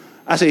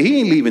 I said, he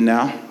ain't leaving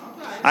now.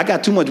 I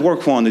got too much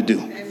work for him to do.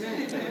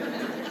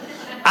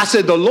 I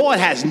said, the Lord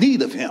has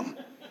need of him.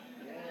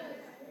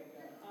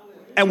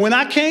 And when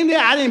I came there,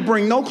 I didn't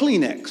bring no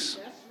Kleenex.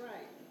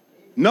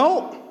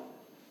 No.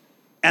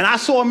 And I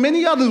saw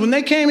many others when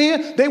they came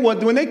here. They were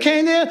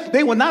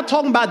not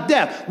talking about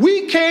death.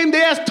 We came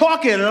there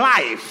talking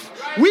life.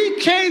 We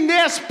came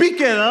there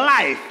speaking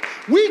life.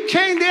 We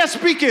came there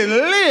speaking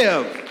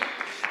live.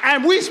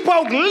 And we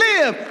spoke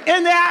live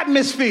in the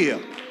atmosphere.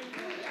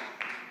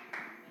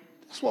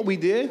 That's what we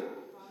did.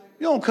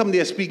 You don't come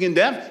there speaking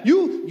death.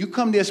 You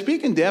come there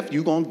speaking death,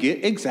 you're going to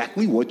get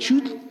exactly what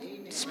you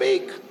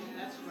speak.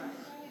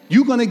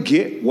 You're going to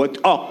get what,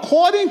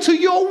 according to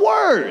your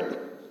word,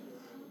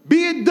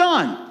 be it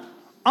done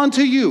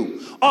unto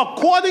you.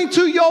 According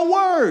to your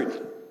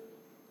word.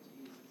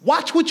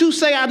 Watch what you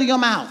say out of your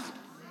mouth.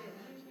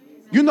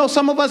 You know,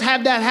 some of us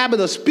have that habit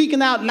of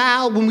speaking out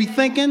loud when we're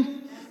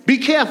thinking. Be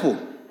careful.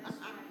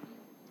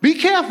 Be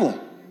careful.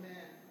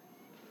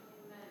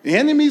 The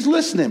enemy's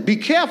listening. Be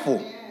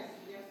careful.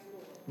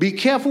 Be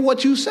careful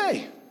what you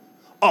say.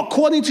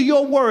 According to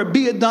your word,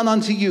 be it done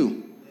unto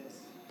you.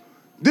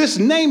 This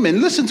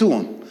Naaman, listen to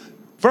him.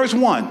 Verse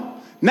 1.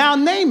 Now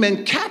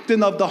Naaman,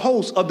 captain of the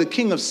host of the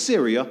king of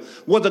Syria,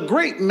 was a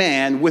great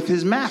man with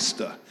his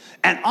master,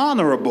 and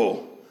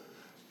honorable,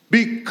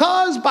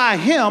 because by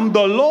him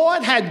the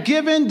Lord had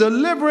given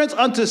deliverance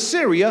unto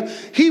Syria.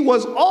 He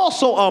was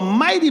also a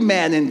mighty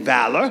man in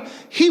valor.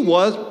 He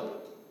was,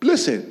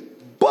 listen,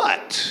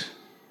 but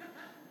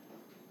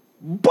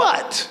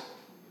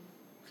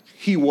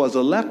he was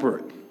a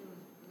leper.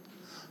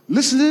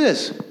 Listen to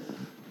this.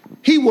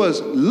 He was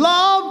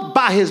loved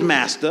by his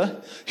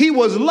master. He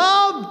was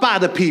loved by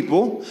the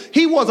people.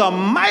 He was a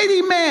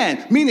mighty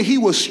man, meaning he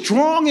was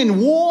strong in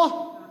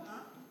war.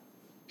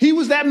 He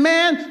was that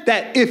man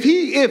that if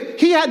he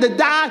had to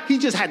die, he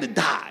just had to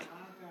die.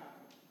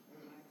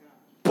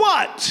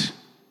 But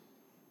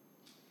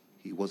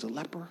he was a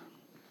leper.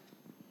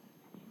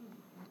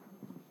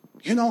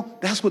 You know,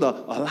 that's what a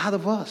lot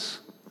of us.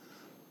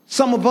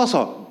 Some of us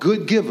are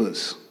good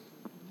givers.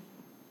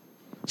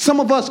 Some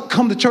of us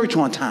come to church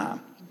on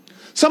time.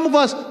 Some of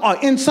us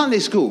are in Sunday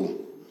school.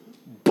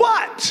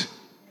 But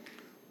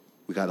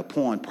we got a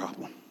porn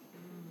problem.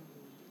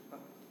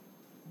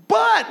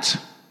 But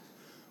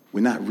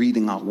we're not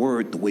reading our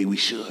word the way we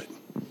should.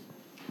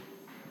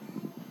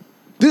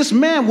 This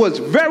man was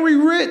very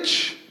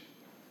rich.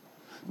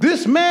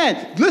 This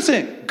man,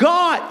 listen,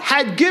 God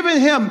had given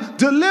him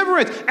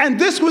deliverance. And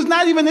this was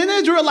not even an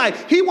Israelite.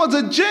 He was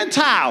a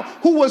Gentile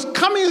who was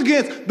coming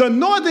against the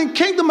northern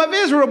kingdom of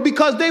Israel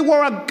because they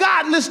were a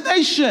godless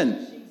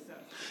nation.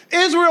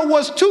 Israel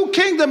was two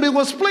kingdoms. It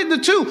was split into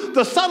two,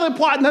 the southern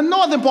part and the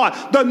northern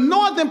part. The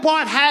northern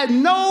part had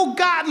no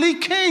godly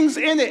kings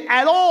in it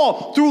at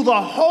all through the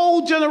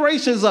whole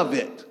generations of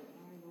it.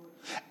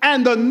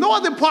 and the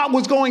northern part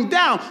was going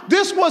down.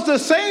 This was the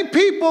same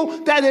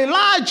people that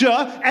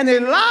Elijah and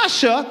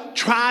Elisha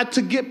tried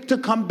to get to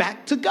come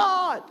back to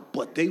God,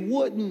 but they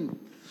wouldn't.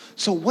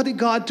 So what did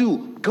God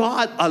do?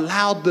 God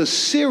allowed the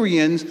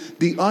Syrians,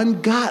 the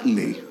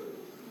ungodly,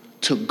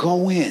 to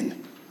go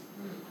in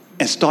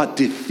and start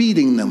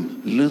defeating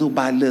them little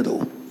by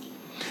little.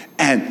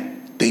 And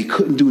they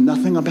couldn't do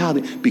nothing about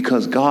it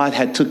because God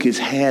had took his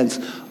hands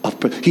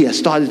of, he had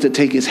started to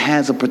take his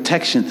hands of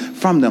protection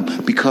from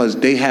them because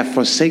they had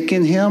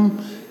forsaken him,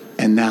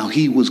 and now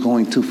he was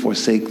going to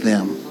forsake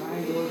them.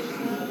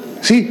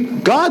 See,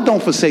 God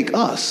don't forsake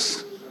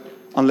us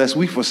unless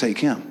we forsake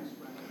him.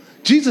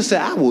 Jesus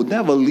said, I will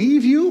never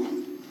leave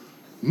you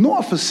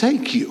nor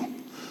forsake you.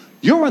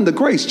 You're under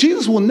grace.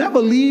 Jesus will never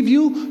leave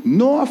you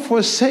nor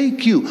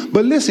forsake you.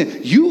 But listen,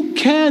 you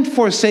can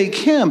forsake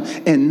him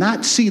and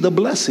not see the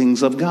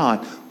blessings of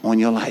God on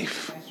your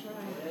life.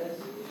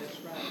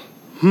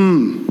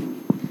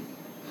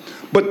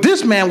 But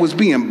this man was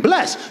being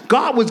blessed.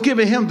 God was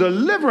giving him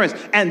deliverance,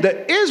 and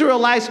the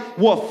Israelites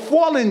were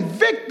falling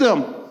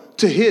victim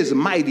to his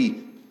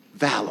mighty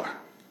valor.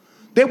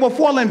 They were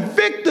falling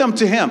victim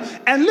to him.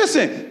 And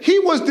listen, he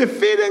was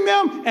defeating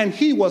them, and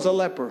he was a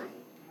leper.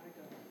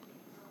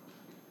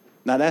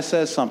 Now that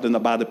says something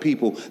about the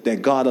people,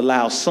 that God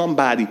allows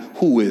somebody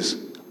who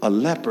is a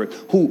leper,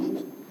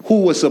 who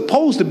was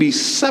supposed to be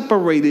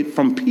separated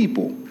from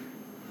people,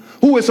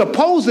 who is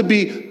supposed to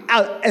be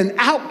an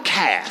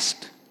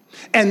outcast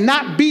and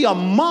not be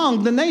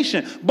among the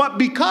nation. But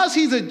because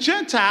he's a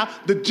Gentile,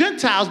 the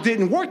Gentiles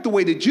didn't work the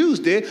way the Jews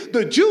did.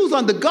 The Jews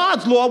under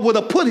God's law would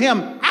have put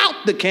him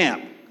out the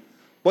camp.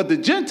 But the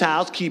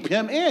Gentiles keep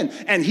him in,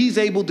 and he's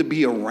able to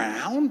be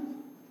around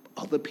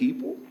other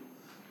people.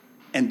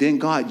 And then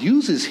God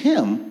uses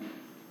him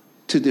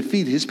to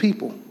defeat his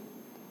people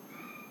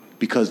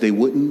because they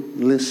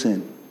wouldn't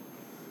listen.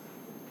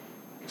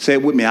 Say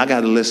it with me, I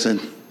got to listen.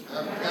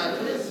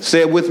 Say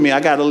it with me, I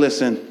got to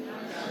listen.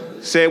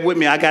 Say it with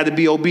me, I got to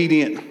be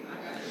obedient.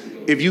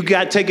 If you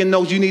got taking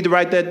notes, you need to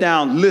write that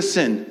down.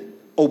 Listen,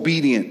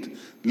 obedient.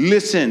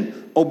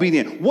 Listen,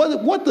 obedient.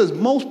 What does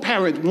most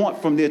parents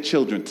want from their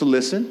children? To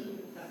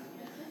listen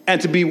and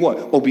to be what?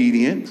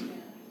 Obedient.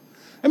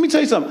 Let me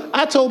tell you something.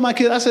 I told my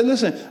kids, I said,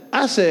 listen,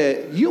 I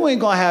said, you ain't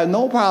going to have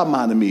no problem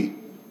out of me.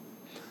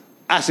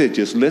 I said,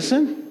 just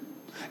listen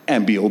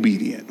and be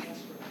obedient.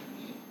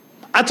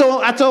 I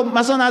told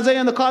my son Isaiah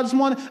in the car this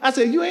morning, I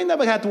said, you ain't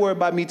never had to worry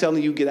about me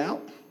telling you get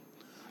out.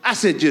 I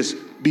said, just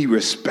be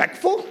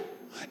respectful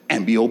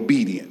and be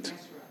obedient.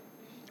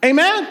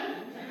 Amen?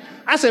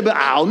 I said, but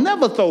I'll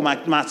never throw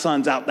my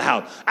sons out the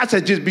house. I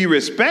said, just be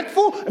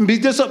respectful and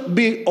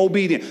be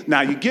obedient.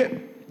 Now, you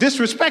get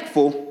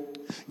disrespectful,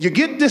 you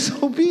get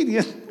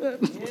disobedient.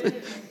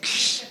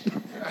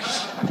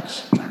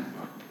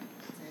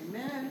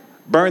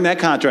 Burn that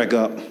contract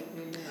up.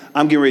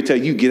 I'm getting ready to tell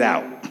you, get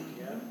out.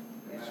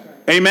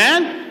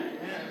 Amen?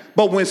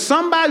 But when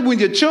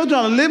your children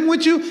are living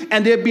with you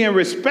and they're being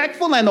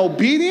respectful and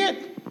obedient,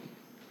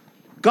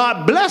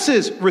 God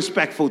blesses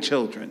respectful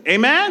children.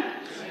 Amen?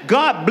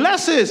 God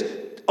blesses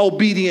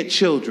obedient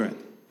children.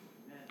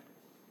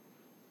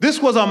 This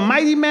was a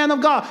mighty man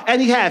of God,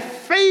 and he had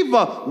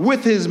favor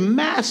with his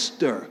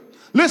master.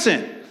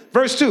 Listen,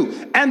 verse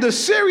 2. And the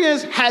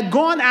Syrians had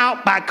gone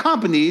out by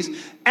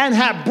companies and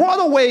had brought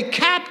away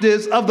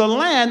captives of the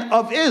land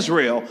of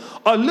Israel,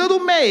 a little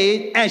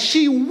maid, and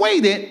she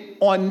waited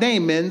on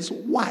Naaman's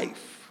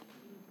wife.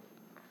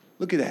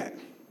 Look at that.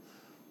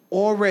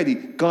 Already,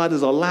 God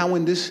is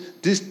allowing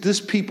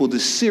this people, the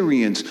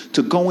Syrians,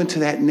 to go into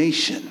that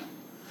nation,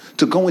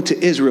 to go into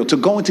Israel, to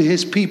go into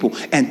his people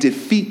and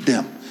defeat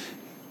them.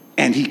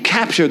 And he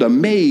captured a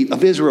maid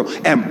of Israel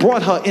and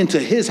brought her into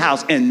his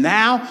house. And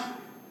now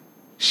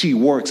she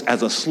works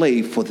as a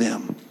slave for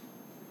them.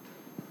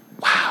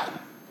 Wow.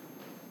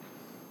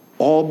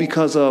 All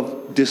because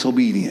of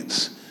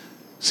disobedience.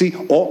 See,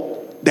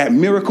 all that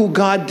miracle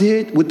God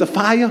did with the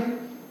fire,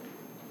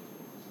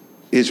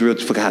 Israel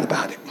forgot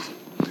about it.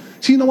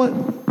 See, you know what?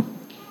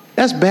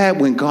 That's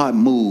bad when God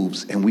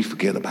moves and we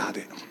forget about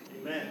it.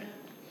 Amen.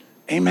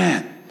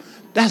 Amen.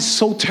 That's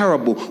so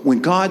terrible when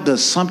God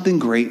does something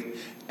great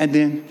and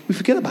then we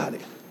forget about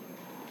it.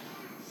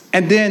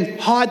 And then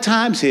hard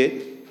times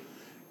hit,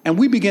 and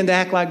we begin to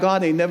act like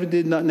God ain't never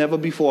did nothing ever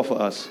before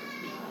for us.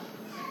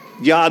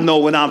 Y'all know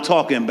what I'm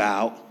talking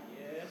about.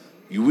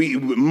 A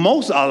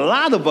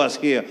lot of us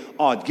here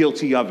are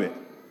guilty of it.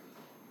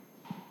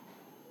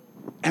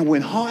 And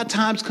when hard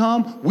times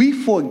come, we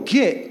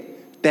forget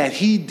that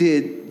he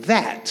did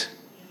that.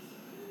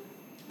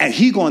 And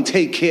he going to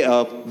take care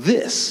of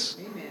this.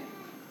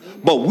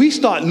 But we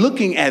start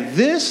looking at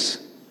this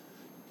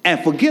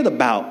and forget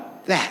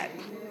about that.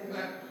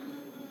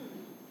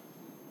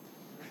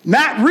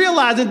 Not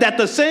realizing that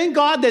the same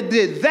God that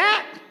did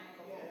that,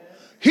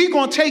 he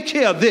going to take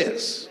care of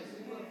this.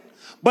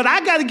 But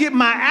I got to get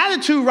my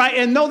attitude right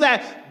and know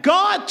that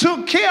God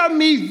took care of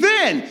me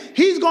then.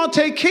 He's going to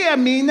take care of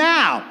me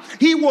now.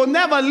 He will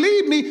never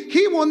leave me.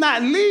 He will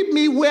not leave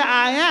me where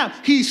I am.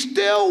 He's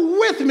still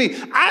with me.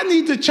 I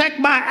need to check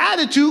my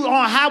attitude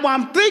on how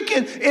I'm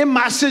thinking in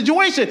my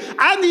situation.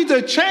 I need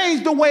to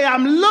change the way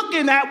I'm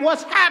looking at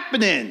what's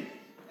happening.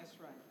 That's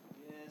right.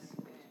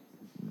 Yes.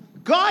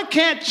 God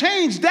can't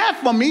change that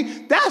for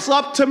me. That's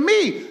up to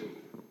me.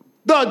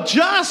 The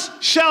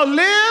just shall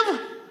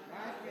live.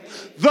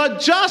 The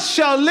just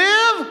shall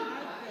live.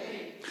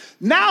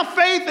 Now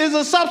faith is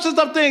the substance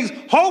of things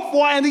hoped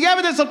for and the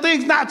evidence of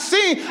things not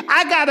seen.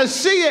 I got to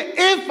see it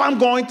if I'm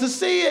going to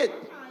see it.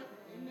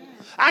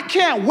 I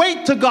can't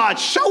wait till God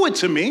show it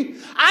to me.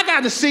 I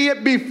got to see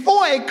it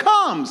before it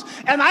comes.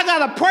 And I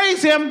got to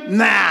praise him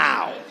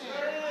now.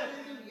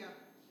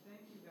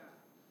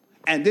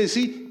 And then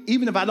see,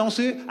 even if I don't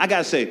see it, I got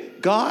to say,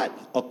 God,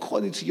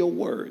 according to your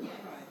word,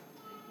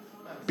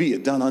 be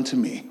it done unto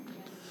me.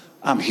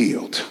 I'm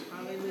healed.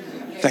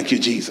 Thank you,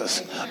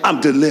 Jesus. I'm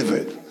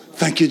delivered.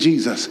 Thank you,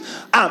 Jesus.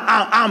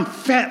 I'm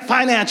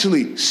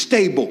financially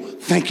stable.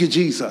 Thank you,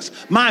 Jesus.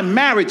 My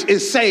marriage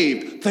is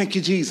saved. Thank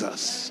you,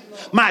 Jesus.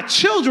 My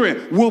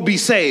children will be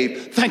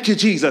saved. Thank you,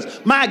 Jesus.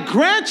 My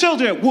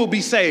grandchildren will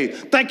be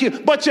saved. Thank you.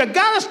 But you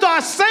got to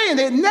start saying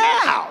it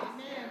now.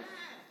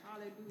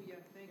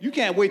 You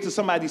can't wait till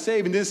somebody's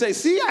saved and then say,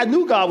 see, I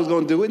knew God was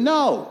going to do it.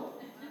 No.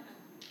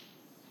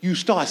 You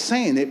start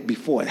saying it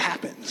before it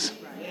happens.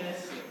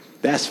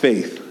 That's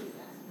faith.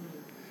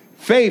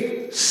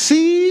 Faith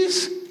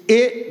sees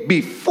it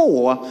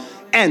before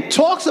and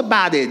talks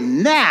about it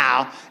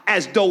now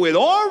as though it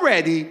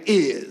already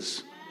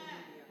is.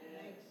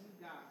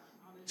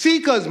 See,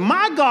 because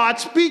my God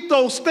speak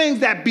those things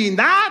that be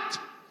not.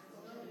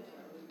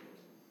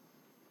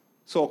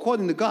 So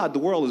according to God, the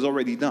world is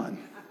already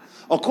done.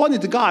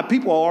 According to God,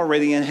 people are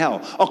already in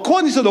hell.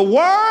 According to the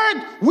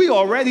word, we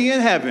already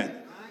in heaven.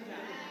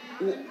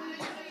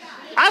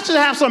 I should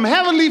have some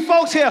heavenly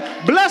folks here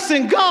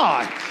blessing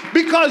God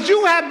because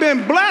you have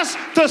been blessed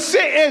to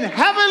sit in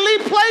heavenly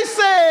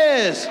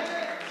places.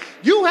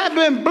 You have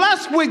been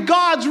blessed with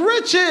God's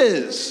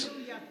riches.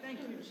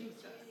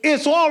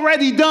 It's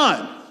already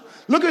done.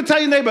 Look and tell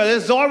your neighbor,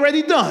 it's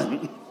already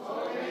done.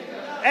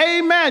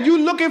 Amen. You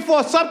looking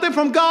for something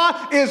from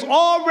God? It's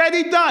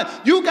already done.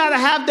 You got to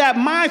have that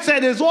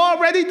mindset. It's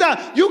already done.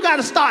 You got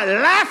to start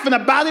laughing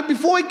about it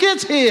before it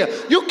gets here.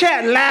 You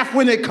can't laugh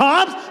when it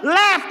comes.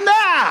 Laugh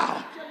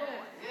now.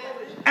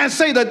 And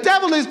say the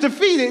devil is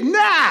defeated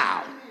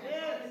now.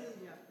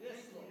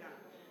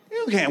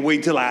 You can't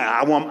wait till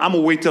I'm going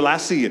to wait till I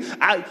see it.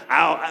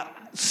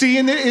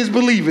 Seeing it is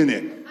believing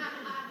it.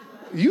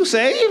 You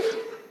saved?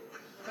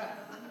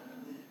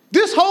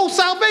 This whole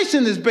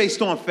salvation is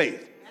based on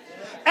faith.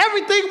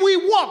 Everything we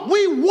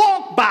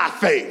walk by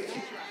faith.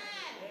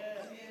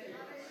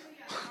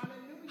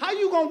 How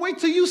you going to wait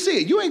till you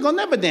see it? You ain't going to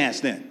never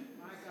dance then.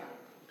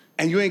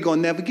 And you ain't going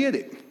to never get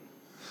it.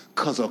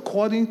 Because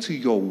according to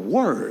your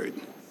word,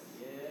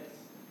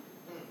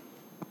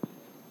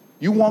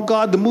 you want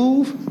God to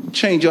move?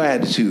 Change your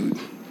attitude.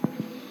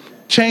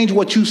 Change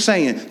what you're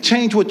saying.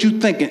 Change what you're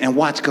thinking and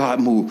watch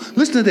God move.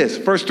 Listen to this,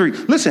 verse 3.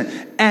 Listen,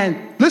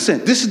 this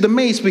is the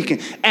maid speaking.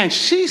 And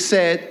she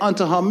said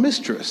unto her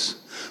mistress,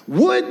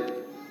 would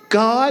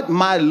God,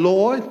 my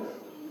Lord,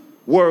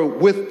 were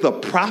with the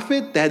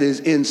prophet that is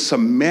in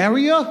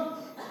Samaria,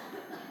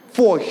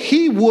 for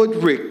he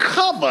would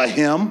recover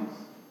him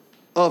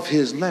of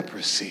his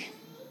leprosy.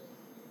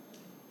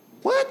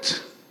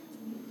 What?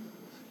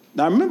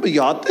 Now remember,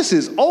 y'all, this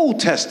is Old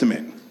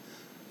Testament.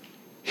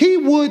 He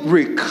would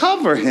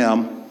recover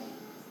him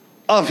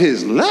of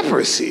his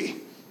leprosy.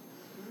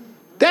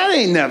 That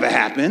ain't never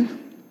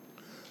happened.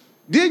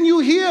 Didn't you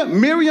hear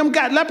Miriam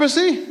got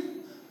leprosy?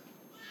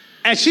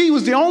 And she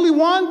was the only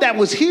one that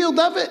was healed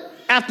of it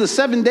after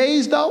 7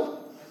 days, though.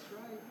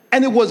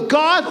 And it was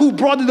God who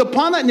brought it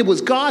upon her, and it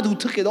was God who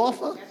took it off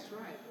her. That's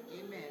right.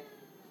 Amen.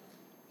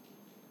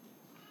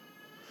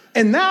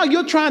 And now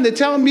you're trying to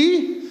tell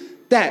me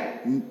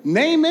that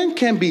Naaman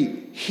can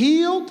be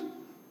healed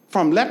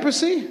from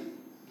leprosy?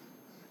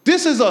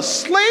 This is a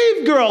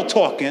slave girl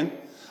talking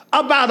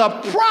about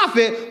a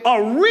prophet,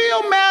 a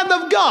real man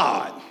of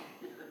God,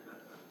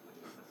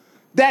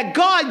 that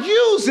God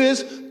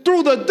uses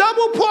through the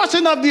double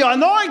portion of the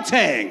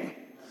anointing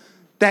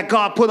that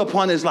God put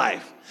upon his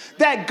life.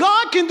 That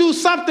God can do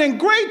something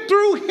great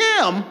through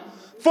him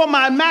for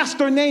my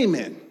master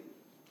Naaman.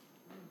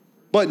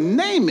 But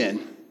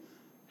Naaman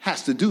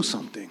has to do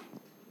something.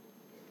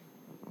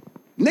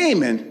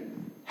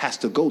 Naaman has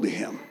to go to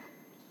him.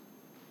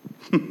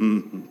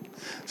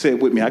 Say it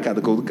with me, I got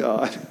to go to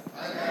God.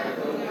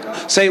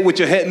 Say it with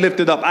your head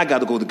lifted up, I got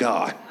to go to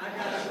God.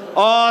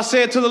 Oh,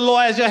 say it to the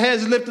Lord as your head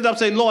is lifted up.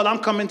 Say, Lord, I'm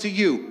coming to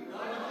you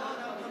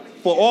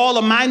for all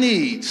of my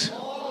needs.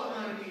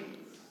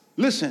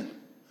 Listen,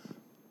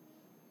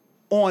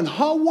 on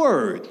her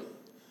word,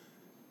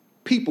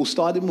 people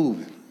started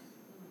moving.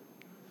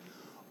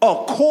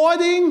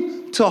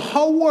 According to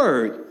her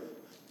word,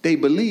 they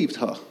believed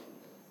her.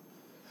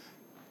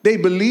 They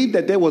believed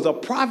that there was a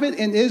prophet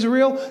in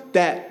Israel,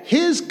 that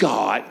his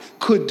God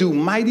could do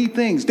mighty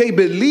things. They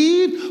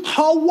believed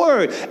her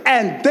word,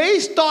 and they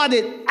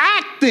started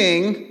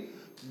acting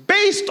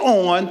based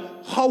on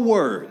her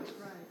word.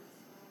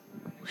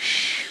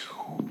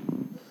 Whew.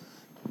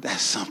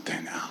 That's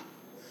something now.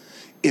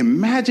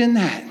 Imagine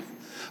that.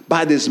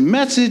 By this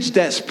message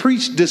that's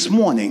preached this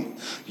morning,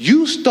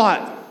 you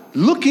start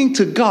looking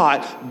to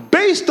God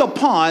based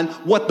upon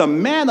what the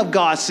man of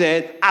God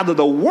said out of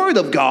the word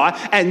of God,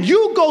 and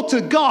you go to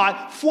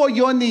God for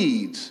your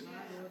needs.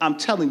 I'm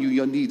telling you,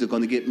 your needs are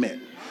going to get met.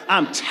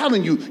 I'm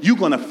telling you, you're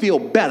going to feel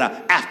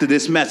better after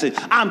this message.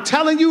 I'm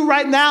telling you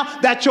right now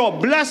that your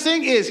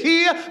blessing is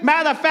here.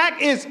 Matter of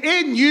fact, it's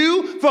in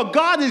you, for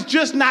God is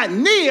just not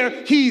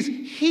near, he's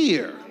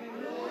here.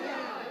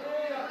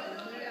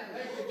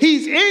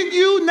 He's in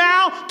you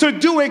now to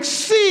do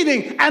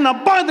exceeding and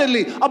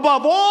abundantly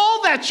above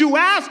all that you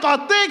ask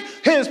or think.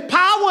 His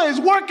power is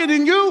working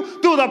in you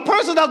through the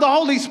person of the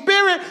Holy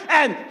Spirit,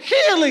 and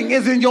healing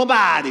is in your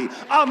body.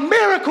 A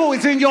miracle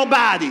is in your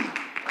body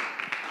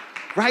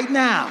right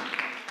now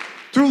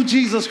through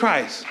Jesus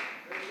Christ.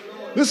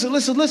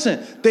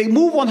 Listen. They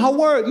move on her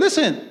word.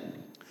 Listen.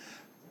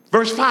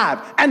 Verse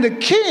 5. And the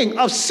king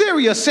of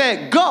Syria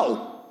said,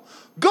 go,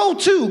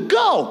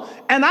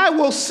 and I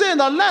will send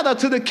a letter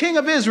to the king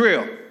of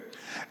Israel.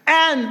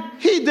 And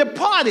he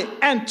departed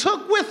and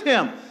took with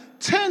him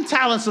 10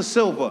 talents of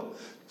silver,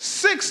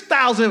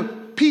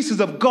 6,000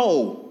 pieces of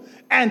gold,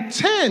 and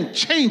 10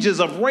 changes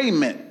of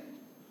raiment.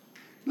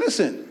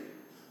 Listen,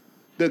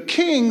 the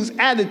king's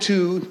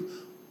attitude,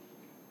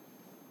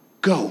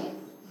 go,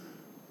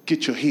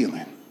 get your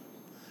healing.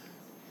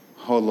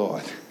 Oh,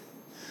 Lord.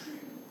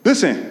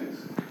 Listen,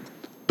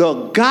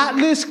 the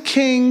godless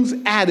king's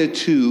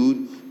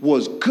attitude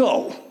was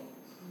go,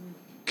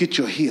 get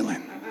your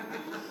healing.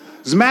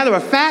 As a matter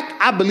of fact,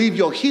 I believe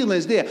your healing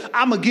is there.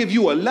 I'm going to give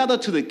you a letter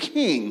to the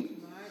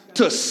king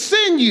to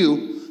send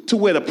you to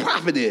where the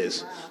prophet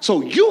is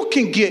so you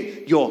can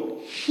get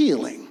your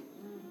healing.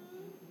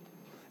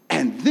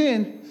 And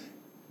then,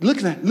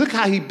 look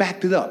how he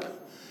backed it up.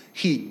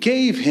 He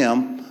gave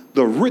him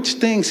the rich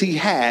things he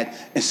had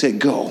and said,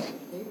 go.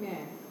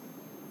 Amen.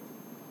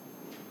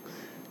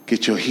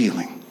 Get your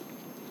healing.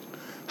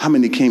 How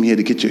many came here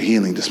to get your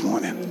healing this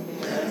morning?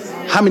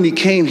 How many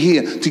came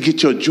here to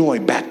get your joy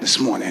back this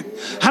morning?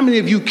 How many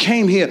of you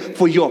came here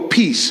for your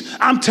peace?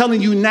 I'm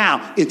telling you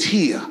now, it's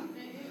here.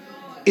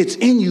 It's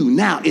in you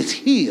now. It's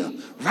here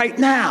right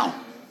now.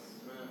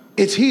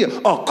 It's here.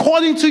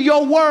 According to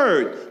your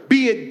word,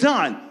 be it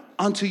done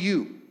unto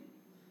you.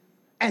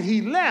 And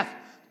he left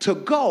to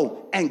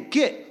go and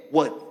get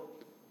what,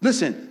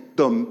 listen,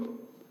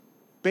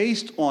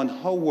 based on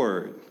her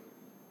word.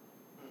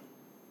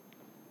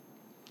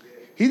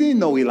 He didn't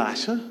know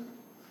Elisha.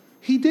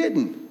 He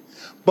didn't.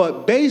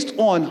 But based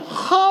on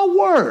her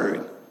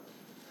word,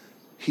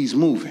 he's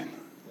moving.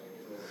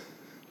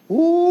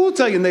 Ooh,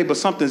 tell your neighbor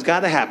something's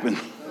got to happen.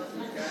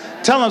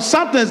 Tell him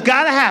something's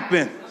got to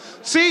happen.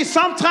 See,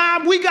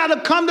 sometimes we got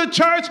to come to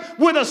church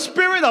with a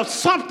spirit of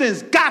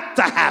something's got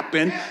to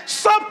happen.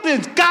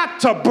 Something's got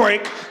to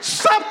break.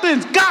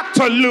 Something's got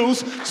to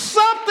loose.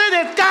 Something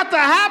has got to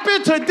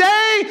happen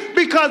today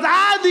because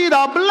I need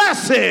a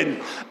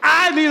blessing.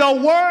 I need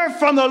a word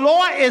from the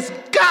Lord. It's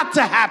got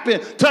to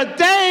happen.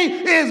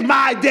 Today is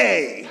my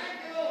day.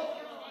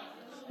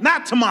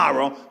 Not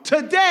tomorrow.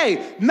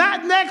 Today.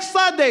 Not next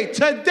Sunday.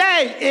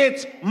 Today,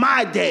 it's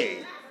my day.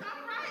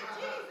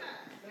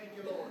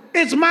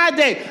 It's my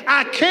day.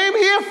 I came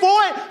here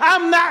for it.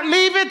 I'm not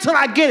leaving till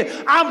I get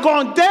it. I'm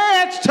going to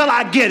dance till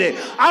I get it.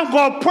 I'm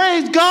going to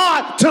praise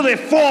God till it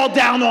fall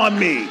down on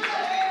me.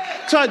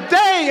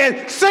 Today,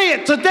 and say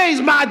it, today's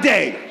my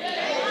day.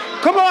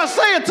 Come on,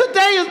 say it,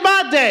 today is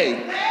my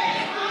day.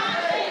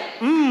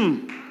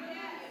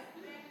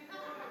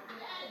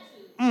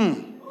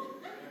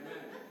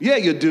 Yeah,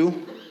 you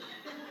do.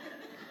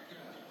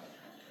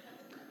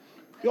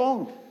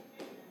 Yo,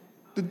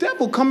 the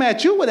devil come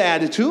at you with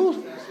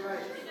attitude.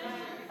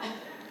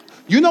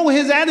 You know what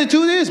his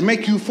attitude is?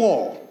 Make you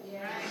fall.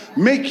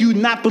 Make you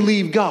not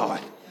believe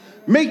God.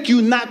 Make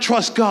you not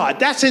trust God.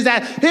 That's his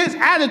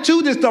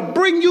attitude is to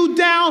bring you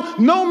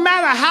down no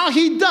matter how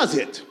he does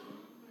it.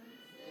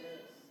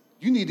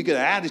 You need to get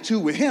an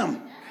attitude with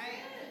him.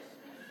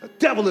 The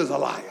devil is a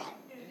liar.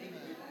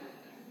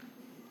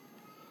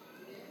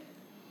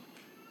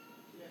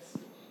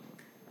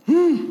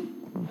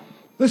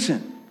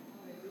 Listen.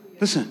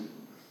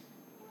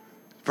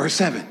 Verse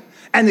 7.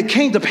 And it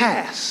came to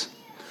pass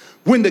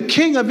when the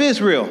king of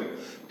Israel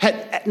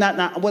had,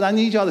 now, what I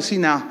need y'all to see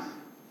now,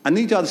 I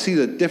need y'all to see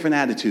the different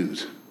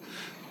attitudes.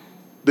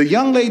 The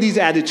young lady's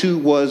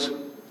attitude was,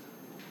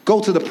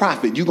 go to the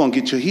prophet, you're going to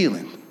get your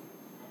healing.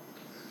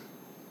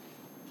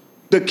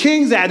 The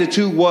king's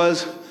attitude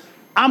was,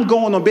 I'm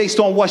going on based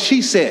on what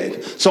she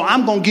said, so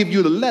I'm going to give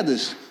you the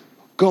letters,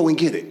 go and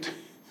get it.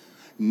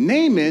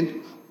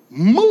 Naaman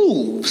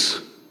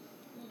moves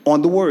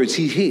on the words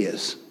he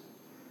hears.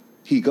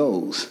 He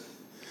goes.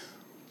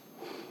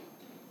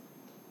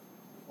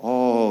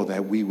 Oh,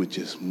 that we would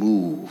just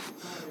move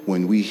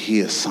when we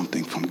hear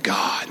something from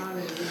God.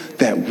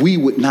 That we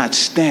would not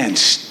stand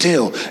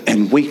still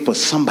and wait for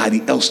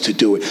somebody else to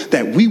do it.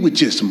 That we would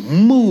just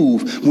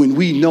move when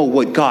we know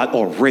what God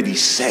already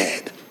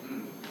said.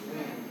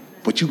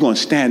 But you're going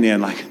to stand there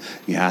and like,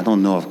 yeah, I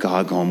don't know if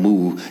God going to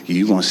move.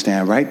 You're going to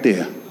stand right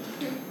there.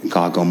 And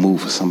God going to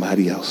move for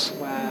somebody else.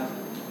 Wow.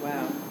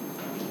 Wow.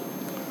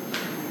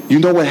 You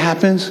know what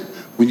happens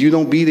when you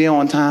don't be there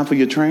on time for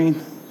your train?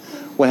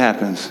 What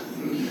happens?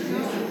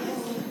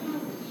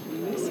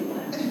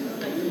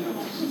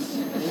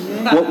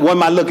 What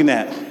am I looking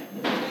at?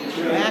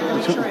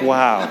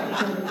 Wow.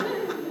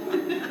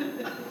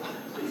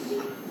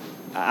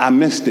 I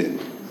missed it.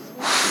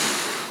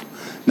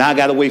 Now I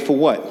got to wait for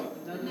what?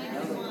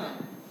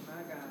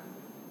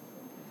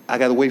 I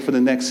got to wait for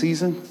the next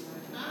season?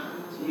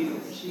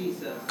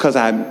 Because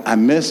I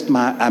missed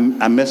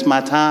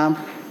my time.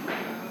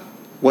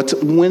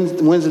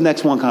 When's the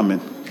next one coming?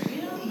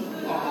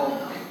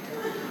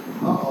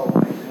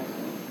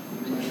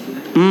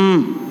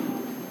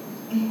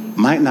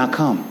 Might not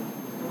come.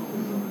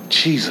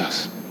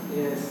 Jesus.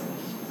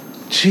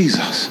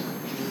 Jesus.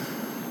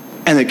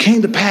 And it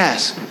came to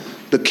pass,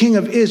 the king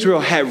of Israel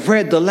had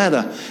read the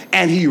letter,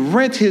 and he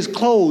rent his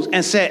clothes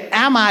and said,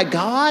 am I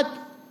God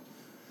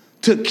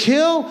to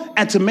kill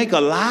and to make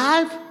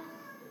alive?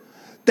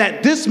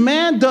 That this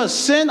man does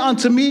sin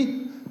unto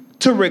me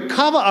to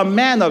recover a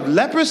man of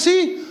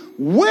leprosy?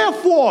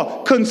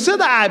 Wherefore,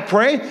 consider, I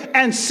pray,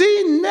 and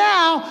see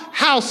now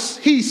how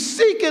he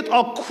seeketh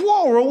a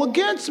quarrel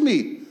against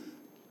me.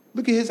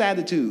 Look at his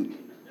attitude.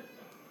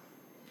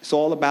 It's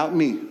all about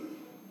me.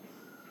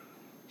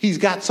 He's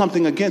got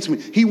something against me.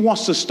 He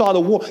wants to start a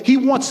war. He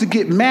wants to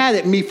get mad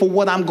at me for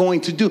what I'm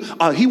going to do.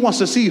 He wants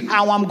to see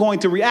how I'm going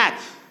to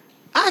react.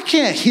 I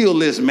can't heal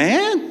this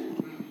man.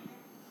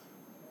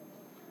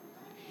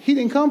 He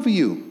didn't come for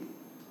you.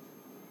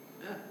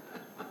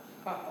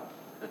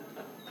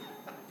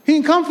 He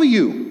didn't come for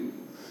you.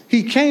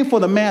 He came for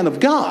the man of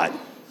God.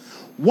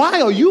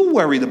 Why are you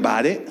worried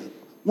about it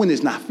when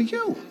it's not for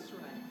you?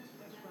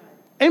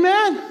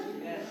 Amen?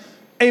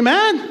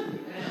 Amen?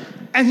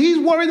 And he's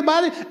worried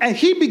about it, and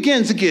he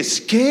begins to get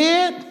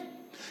scared.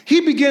 He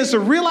begins to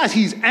realize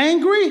he's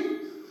angry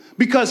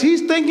because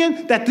he's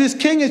thinking that this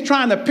king is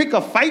trying to pick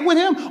a fight with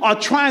him or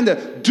trying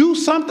to do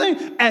something,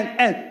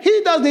 and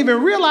he doesn't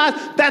even realize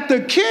that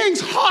the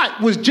king's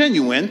heart was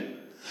genuine,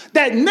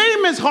 that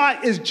Naaman's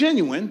heart is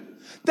genuine,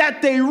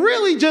 that they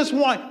really just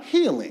want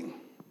healing.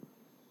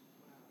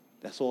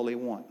 That's all they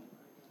want.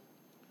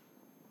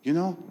 You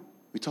know,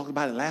 we talked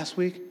about it last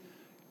week,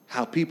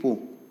 how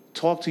people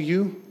talk to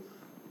you,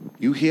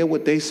 you hear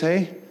what they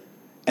say,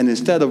 and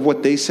instead of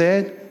what they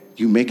said,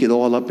 you make it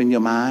all up in your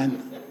mind.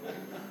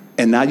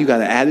 And now you got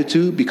an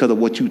attitude because of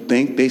what you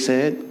think they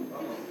said,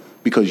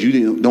 because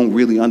you don't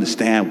really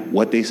understand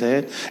what they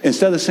said.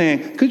 Instead of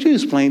saying, could you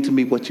explain to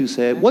me what you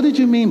said? What did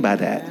you mean by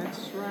that?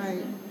 That's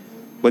right.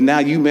 But now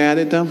you mad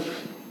at them?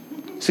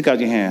 Stick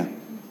out your hand.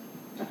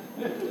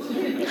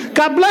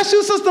 God bless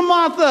you, Sister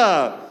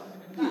Martha.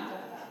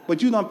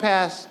 But you done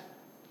passed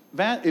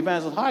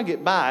Evangelist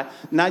Hargett by.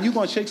 Now you're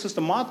going to shake Sister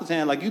Martha's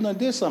hand like you done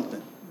did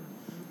something.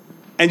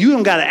 And you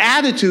done got an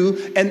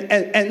attitude.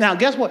 And now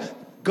guess what?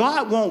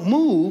 God won't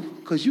move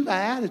because you got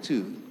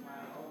attitude.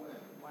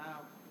 Wow.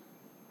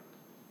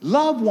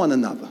 Love one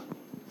another.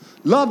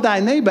 Love thy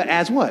neighbor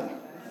as what?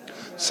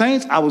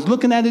 Saints, I was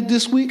looking at it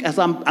this week as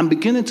I'm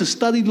beginning to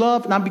study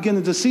love, and I'm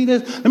beginning to see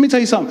this. Let me tell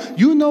you something.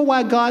 You know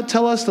why God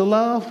tell us to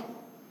love?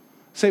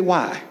 Say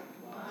why.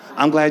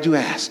 I'm glad you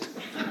asked.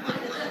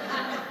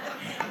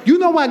 You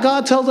know why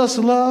God tells us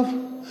to love?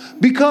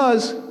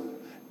 Because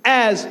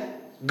as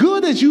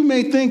good as you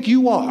may think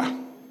you are,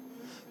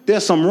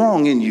 there's some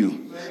wrong in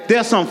you.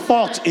 There's some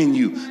faults in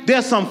you.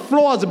 There's some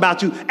flaws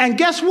about you. And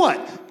guess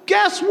what?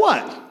 Guess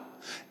what?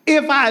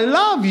 If I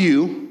love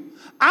you,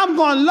 I'm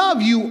going to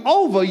love you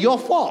over your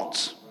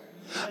faults.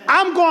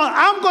 I'm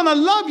going to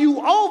love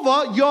you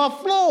over your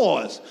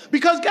flaws.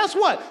 Because guess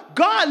what?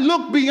 God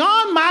looked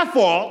beyond my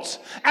faults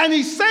and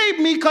he saved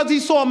me because he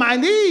saw my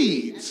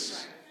needs.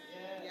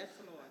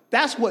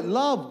 That's what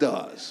love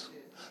does.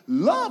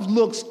 Love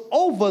looks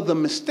over the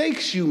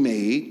mistakes you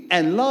made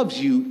and loves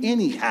you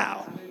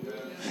anyhow.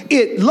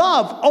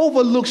 Love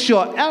overlooks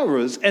your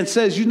errors and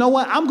says, you know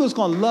what? I'm just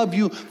going to love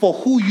you for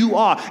who you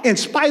are in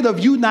spite of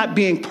you not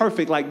being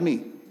perfect like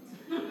me.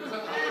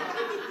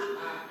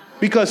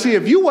 Because see,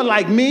 if you were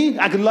like me,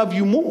 I could love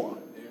you more.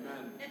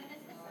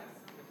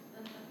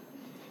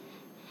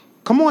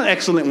 Come on,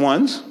 excellent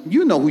ones.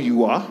 You know who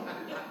you are.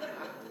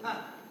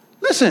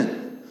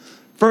 Listen,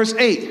 verse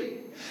 8.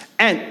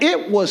 And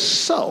it was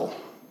so.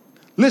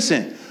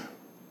 Listen,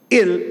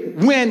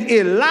 when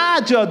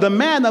Elijah, the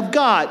man of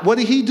God, what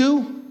did he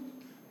do?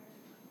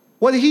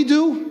 What did he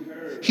do?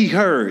 He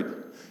heard.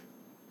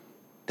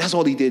 That's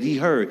all he did. He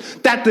heard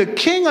that the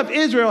king of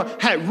Israel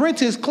had rent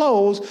his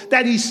clothes,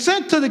 that he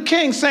sent to the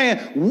king saying,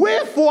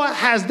 wherefore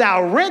hast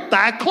thou rent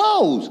thy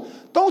clothes?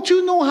 Don't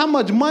you know how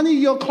much money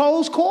your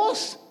clothes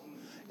cost?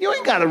 You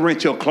ain't got to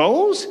rent your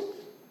clothes.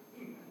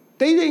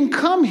 They didn't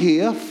come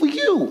here for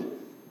you.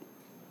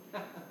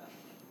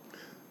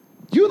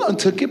 You done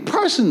took it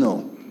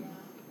personal.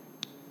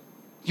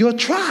 Your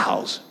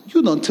trials,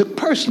 you done took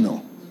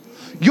personal.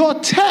 Your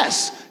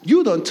tests,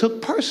 you done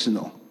took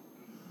personal.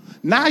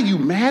 Now you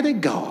mad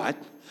at God.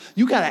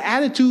 You got an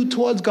attitude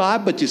towards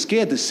God, but you're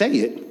scared to say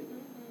it.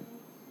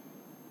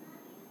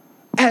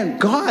 And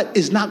God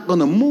is not going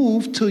to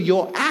move till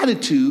your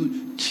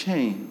attitude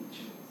change.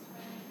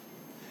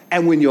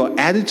 And when your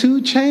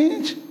attitude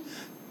change,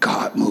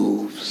 God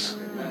moves.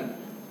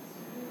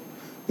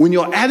 When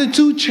your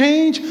attitude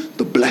change,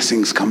 the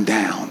blessings come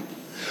down.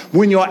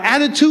 When your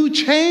attitude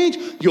change,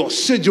 your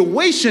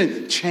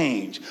situation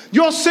change.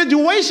 Your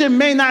situation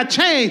may not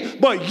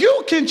change, but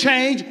you can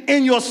change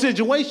in your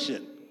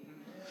situation.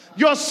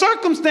 Your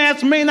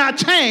circumstance may not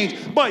change,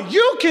 but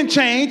you can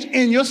change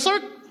in your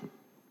circumstance.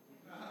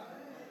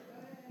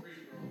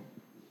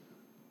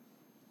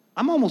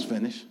 I'm almost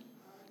finished.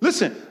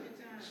 Listen.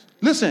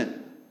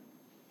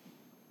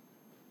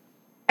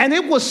 And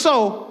it was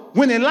so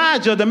when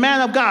Elijah, the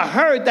man of God,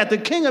 heard that the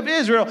king of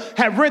Israel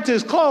had rent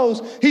his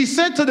clothes, he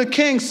sent to the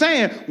king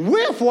saying,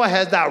 "Wherefore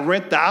hast thou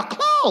rent thy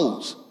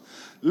clothes?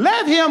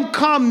 Let him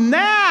come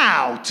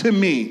now to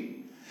me,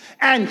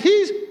 and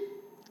he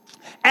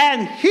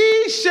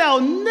shall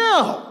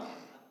know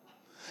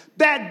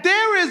that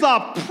there is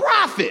a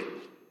prophet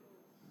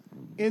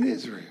in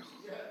Israel."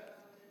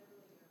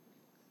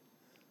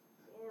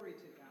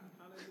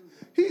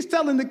 He's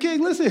telling the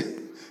king, listen,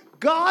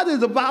 God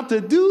is about to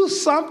do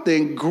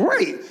something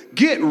great.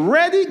 Get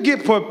ready,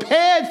 get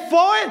prepared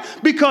for it,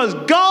 because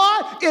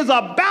God is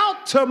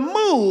about to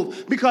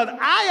move. Because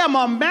I am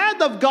a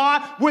man of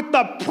God with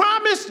the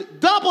promised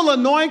double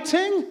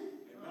anointing.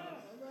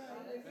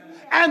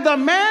 And the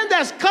man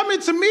that's coming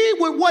to me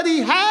with what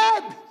he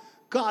had,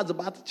 God's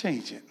about to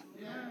change it.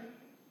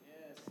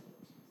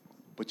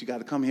 But you got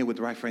to come here with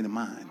the right frame of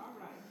mind.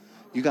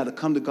 You got to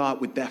come to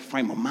God with that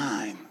frame of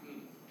mind.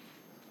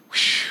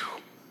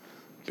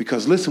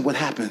 Because listen what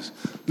happens.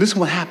 Listen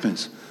what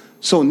happens.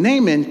 So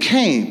Naaman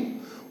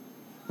came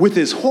with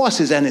his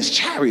horses and his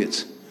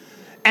chariots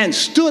and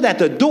stood at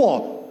the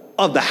door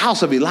of the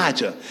house of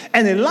Elijah.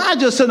 And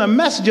Elijah sent a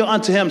messenger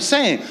unto him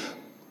saying,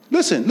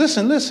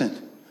 listen.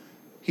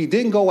 He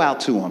didn't go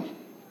out to him.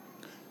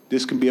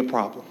 This can be a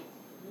problem.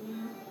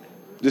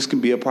 This can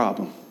be a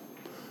problem.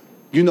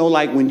 You know,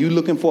 like when you're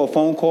looking for a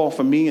phone call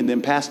from me and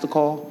then pass the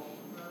call?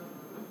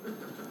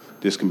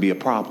 This can be a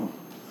problem.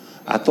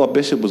 I thought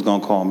Bishop was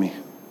going to call me.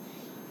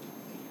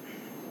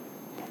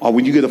 Or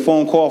when you get a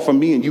phone call from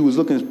me and you was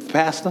looking for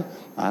Pastor,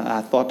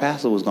 I thought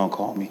Pastor was going to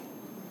call me.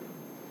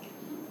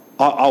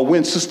 Or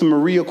when Sister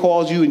Maria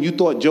calls you and you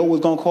thought Joe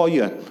was going to call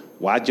you,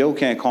 why Joe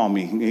can't call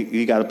me?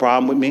 He got a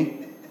problem with me?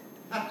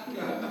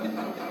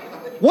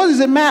 What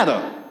does it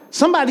matter?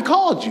 Somebody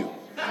called you.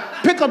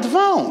 Pick up the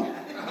phone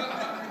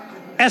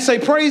and say,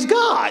 praise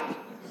God.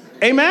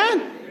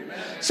 Amen?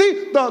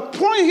 See, the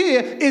point here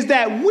is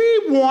that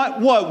we want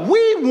what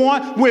we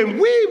want when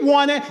we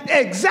want it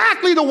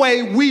exactly the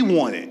way we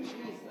want it.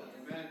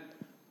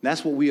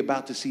 That's what we're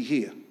about to see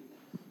here.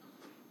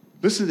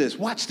 Listen to this.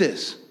 Watch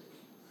this.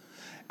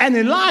 And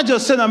Elijah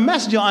sent a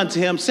messenger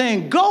unto him,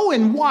 saying, go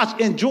and wash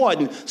in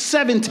Jordan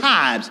 7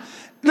 times.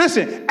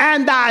 Listen,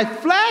 and thy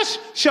flesh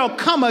shall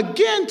come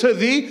again to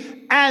thee,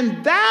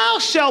 and thou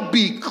shalt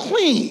be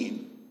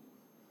clean.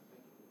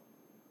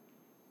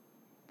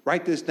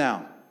 Write this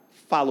down.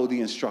 Follow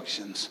the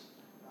instructions.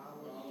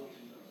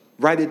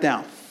 Write it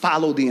down.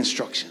 Follow the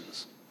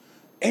instructions.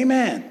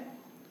 Amen.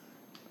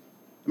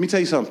 Let me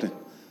tell you something.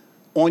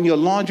 On your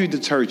laundry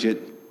detergent,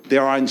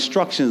 there are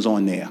instructions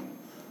on there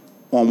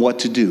on what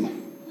to do.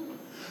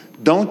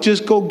 Don't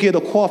just go get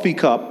a coffee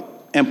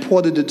cup and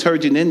pour the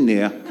detergent in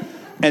there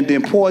and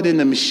then pour it in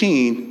the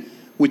machine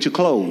with your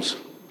clothes.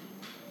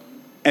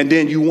 And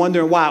then you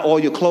wondering why all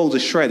your clothes are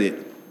shredded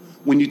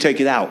when you take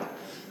it out.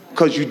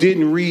 Because you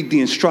didn't read the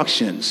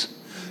instructions.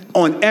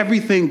 On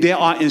everything, there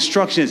are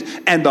instructions.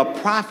 And the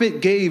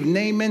prophet gave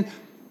Naaman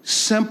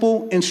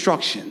simple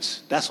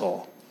instructions. That's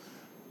all.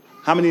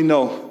 How many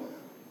know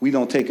we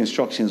don't take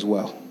instructions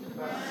well?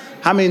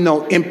 How many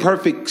know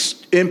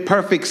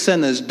imperfect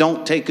sinners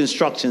don't take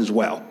instructions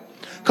well?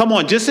 Come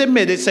on, just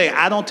admit it. Say,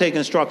 I don't take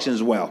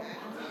instructions well.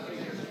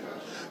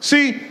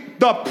 See,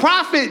 the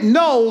prophet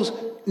knows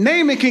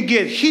Naaman can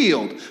get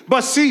healed.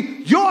 But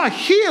see, your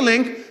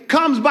healing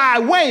comes by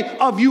way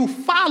of you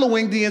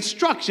following the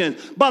instructions.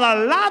 But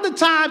a lot of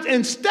times,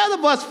 instead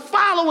of us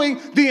following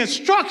the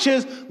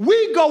instructions,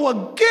 we go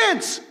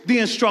against the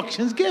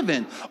instructions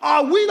given.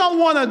 Or we don't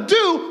want to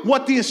do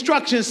what the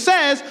instruction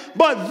says,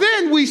 but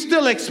then we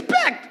still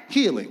expect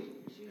healing.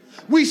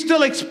 We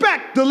still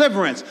expect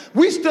deliverance.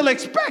 We still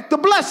expect the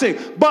blessing,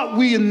 but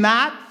we're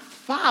not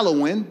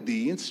following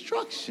the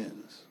instructions.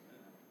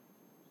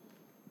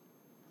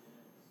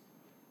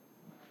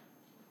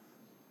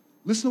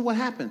 Listen to what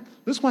happened.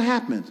 Listen what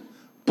happened.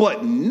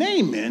 But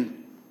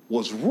Naaman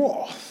was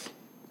wroth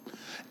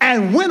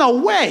and went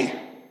away.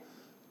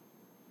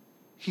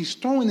 He's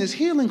throwing his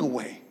healing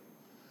away.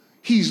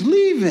 He's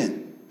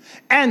leaving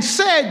and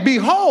said,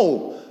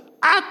 behold,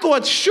 I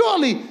thought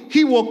surely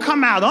he will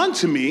come out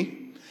unto me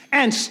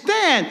and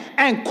stand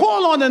and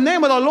call on the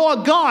name of the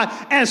Lord God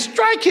and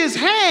strike his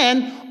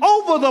hand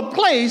over the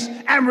place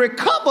and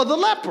recover the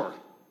leper.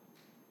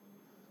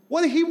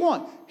 What did he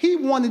want? He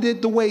wanted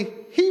it the way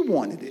he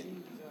wanted it.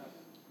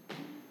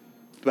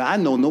 But I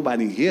know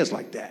nobody here is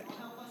like that.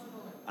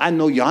 I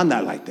know y'all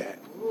not like that.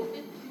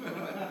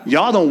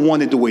 Y'all don't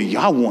want it the way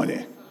y'all want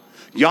it.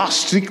 Y'all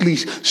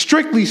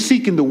strictly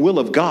seeking the will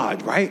of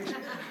God, right?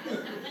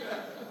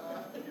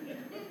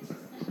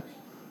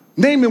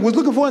 Naaman was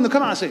looking for him to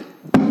come out and say,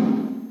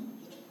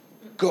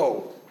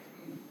 go.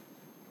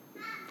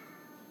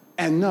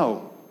 And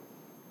no,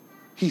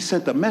 he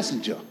sent a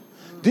messenger.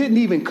 Didn't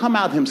even come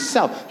out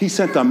himself. He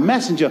sent a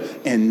messenger.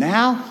 And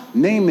now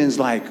Naaman's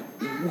like,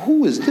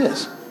 who is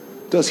this?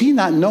 Does he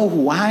not know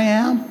who I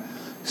am?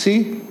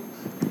 See?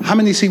 How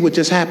many see what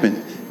just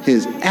happened?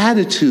 His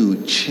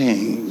attitude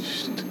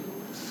changed.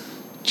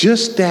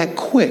 Just that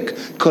quick.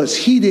 Because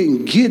he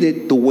didn't get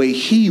it the way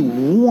he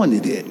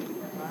wanted it.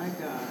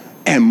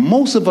 And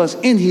most of us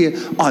in here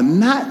are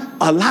not,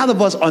 a lot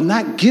of us are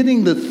not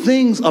getting the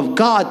things of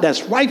God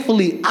that's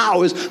rightfully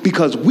ours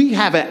because we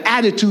have an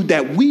attitude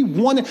that we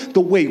want it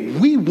the way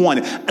we want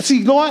it.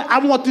 See, Lord, I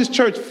want this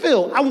church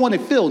filled. I want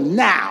it filled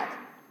now.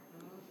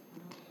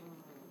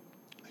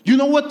 You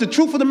know what the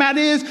truth of the matter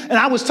is? And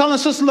I was telling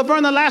Sister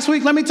Laverna last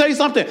week, let me tell you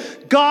something.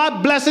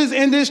 God blesses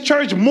in this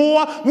church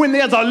more when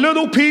there's a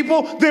little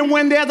people than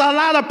when there's a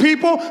lot of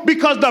people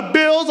because the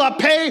bills are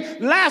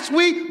paid. Last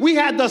week, we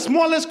had the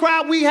smallest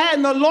crowd we had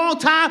in a long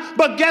time.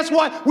 But guess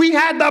what? We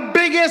had the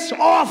biggest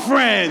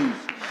offering.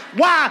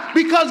 Why?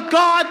 Because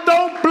God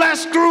don't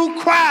bless through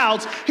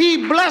crowds.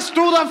 He blessed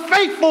through the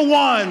faithful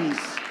ones.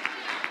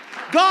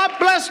 God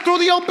blessed through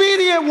the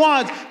obedient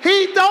ones.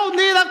 He don't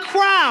need a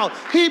crowd.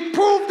 He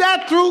proved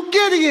that through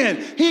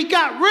Gideon. He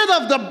got rid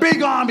of the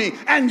big army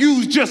and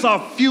used just a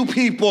few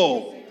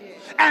people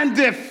and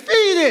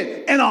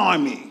defeated an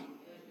army.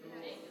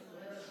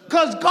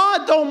 Because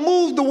God don't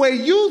move the way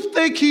you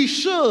think he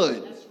should.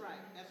 That's right.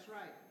 That's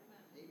right.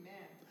 Amen.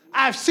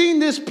 I've seen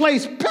this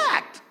place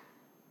packed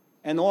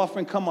and the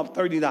offering come up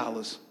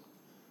 $30.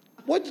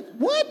 What?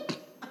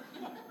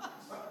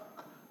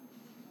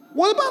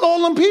 What about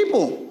all them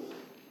people?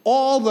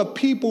 All the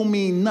people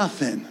mean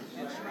nothing.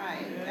 That's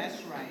right.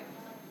 That's right.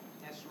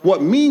 That's right.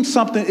 What means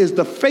something is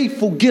the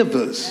faithful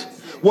givers.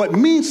 What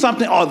means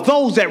something are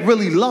those that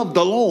really love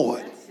the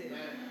Lord.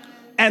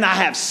 And I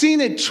have seen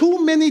it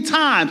too many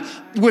times.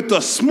 With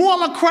the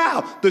smaller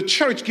crowd, the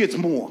church gets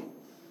more.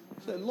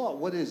 I said, Lord,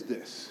 what is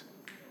this?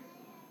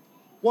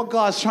 What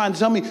God's trying to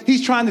tell me?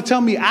 He's trying to tell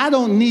me I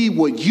don't need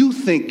what you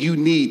think you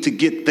need to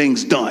get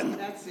things done.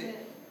 That's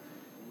it.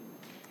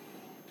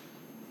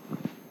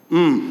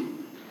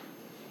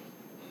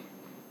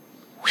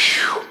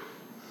 Whew.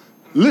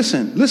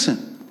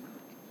 Listen.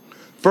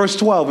 Verse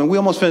 12, and we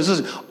almost finished.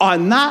 Listen, are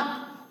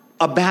not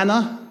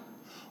Abana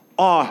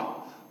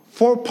or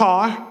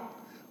Pharpar,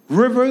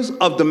 rivers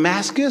of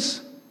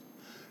Damascus,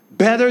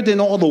 better than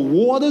all the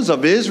waters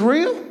of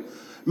Israel?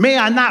 May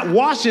I not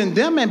wash in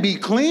them and be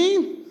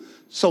clean?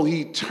 So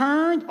he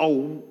turned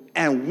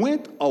and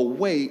went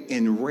away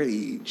in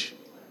rage.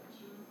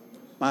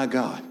 My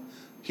God.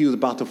 He was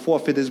about to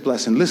forfeit his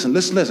blessing. Listen,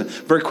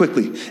 very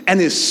quickly. And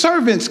his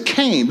servants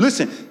came.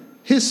 Listen,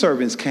 his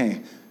servants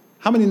came.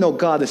 How many know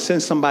God has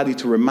sent somebody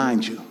to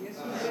remind you?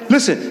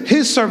 Listen,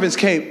 his servants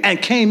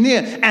came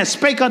near and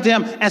spake unto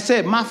him and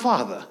said, my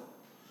father,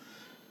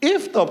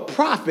 if the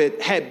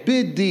prophet had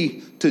bid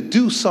thee to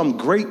do some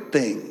great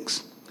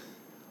things,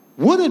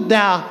 wouldst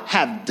thou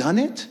have done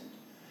it?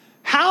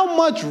 How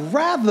much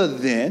rather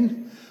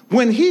then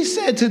when he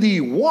said to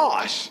thee,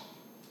 wash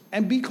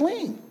and be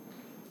clean?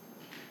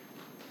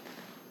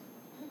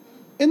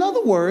 In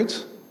other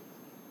words,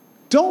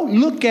 don't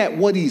look at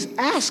what he's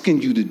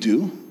asking you to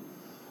do.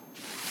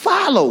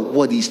 Follow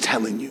what he's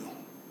telling you.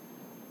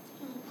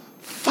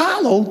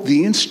 Follow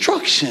the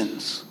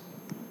instructions.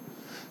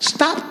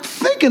 Stop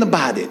thinking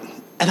about it.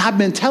 And I've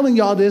been telling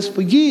y'all this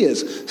for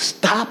years.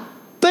 Stop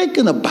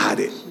thinking about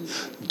it.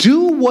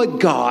 Do what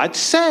God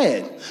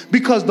said.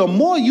 Because the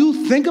more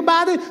you think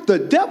about it, the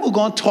devil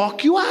going to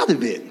talk you out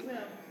of it.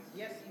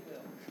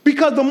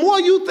 Because the more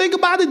you think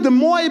about it, the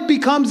more it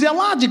becomes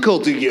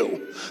illogical to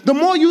you. The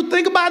more you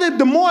think about it,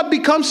 the more it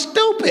becomes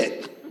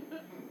stupid.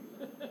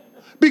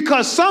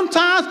 Because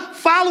sometimes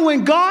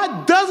following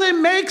God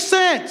doesn't make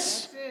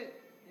sense. That's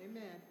it.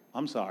 Amen.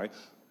 I'm sorry.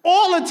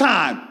 All the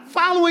time,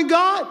 following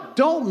God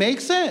don't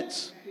make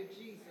sense.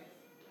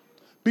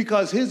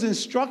 Because his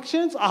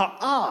instructions are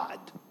odd.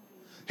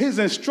 His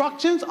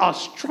instructions are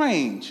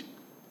strange,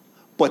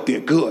 but they're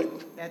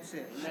good. That's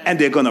it. And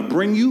they're going to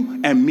bring you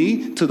and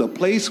me to the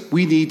place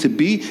we need to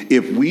be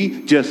if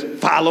we just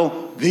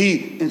follow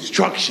the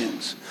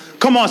instructions.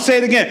 Come on, say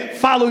it again.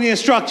 Follow the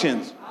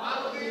instructions.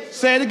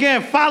 Say it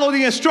again. Follow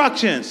the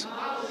instructions.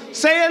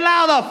 Say it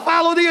louder.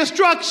 Follow the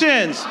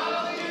instructions.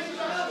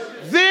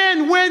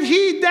 Then went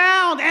he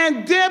down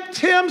and dipped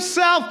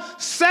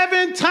himself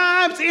 7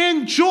 times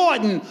in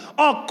Jordan,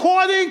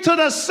 according to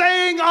the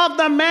saying of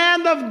the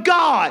man of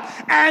God,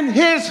 and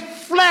his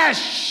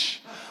flesh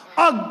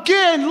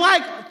again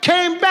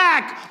came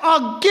back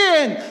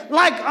again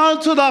like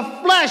unto the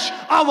flesh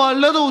of a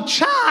little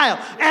child,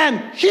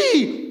 and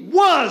he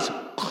was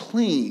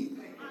clean.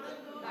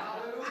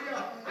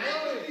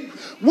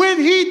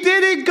 When he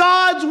did it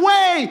God's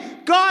way,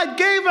 God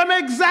gave him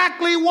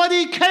exactly what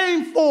he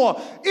came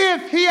for.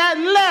 If he had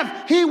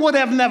left, he would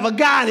have never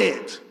got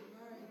it.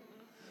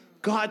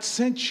 God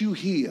sent you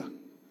here.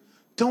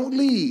 Don't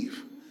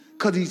leave,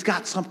 because he's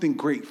got something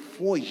great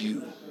for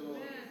you.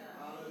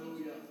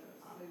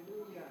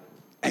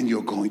 And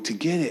you're going to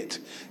get it.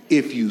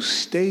 If you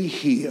stay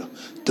here,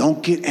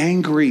 don't get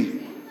angry.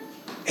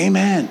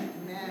 Amen.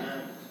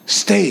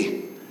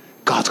 Stay.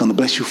 God's going to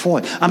bless you for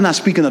it. I'm not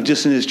speaking of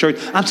just in this church.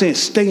 I'm saying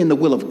stay in the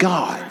will of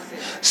God.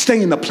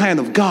 Stay in the plan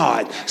of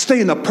God. Stay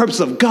in the purpose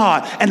of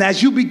God. And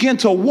as you begin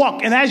to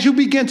walk and as you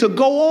begin to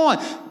go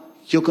on,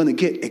 you're going to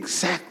get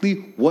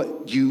exactly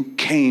what you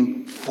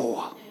came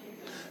for.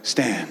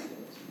 Stand.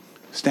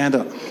 Stand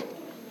up.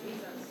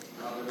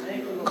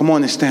 Come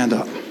on and stand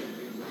up.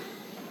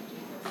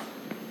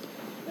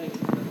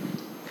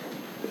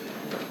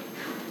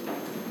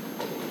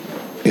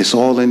 It's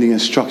all in the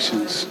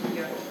instructions.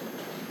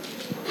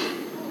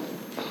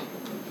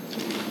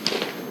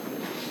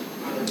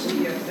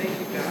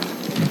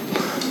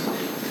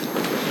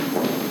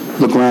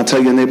 Look around,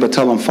 tell your neighbor,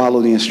 tell them,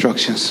 follow the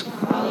instructions.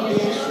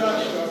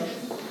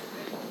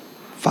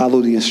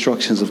 Follow the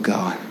instructions of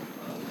God.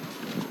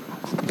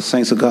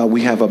 Saints of God,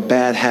 we have a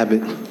bad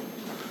habit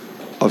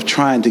of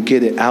trying to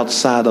get it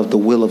outside of the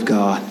will of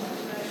God.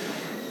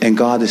 And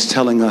God is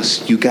telling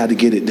us, you got to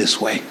get it this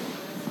way.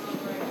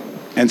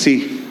 And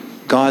see,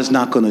 God's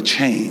not going to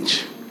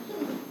change.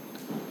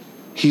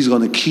 He's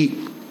going to keep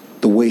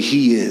the way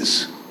he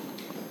is.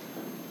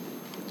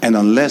 And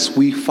unless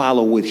we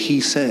follow what he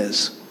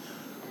says,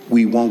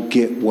 we won't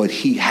get what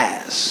he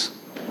has.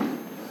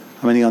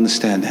 How many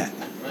understand that?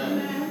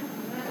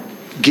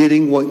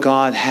 Getting what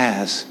God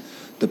has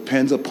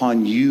depends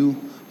upon you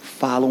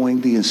following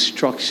the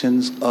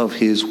instructions of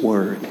his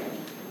word.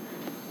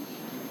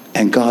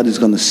 And God is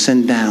going to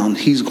send down,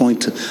 he's going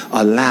to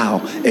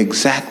allow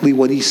exactly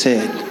what he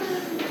said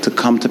to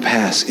come to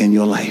pass in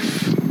your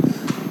life.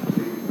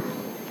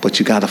 But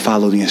you got to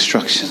follow the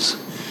instructions.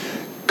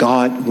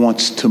 God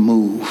wants to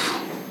move.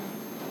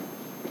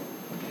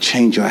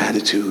 Change your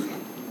attitude.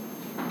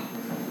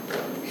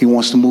 He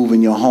wants to move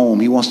in your home.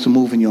 He wants to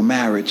move in your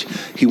marriage.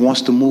 He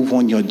wants to move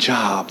on your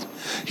job.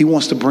 He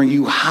wants to bring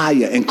you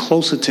higher and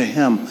closer to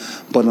him.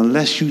 But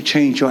unless you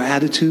change your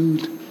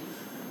attitude,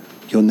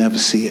 you'll never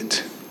see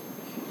it.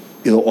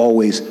 It'll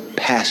always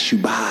pass you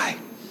by.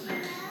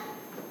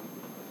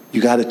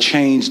 You got to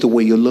change the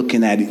way you're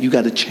looking at it. You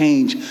got to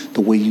change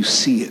the way you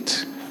see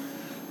it.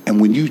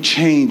 And when you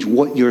change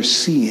what you're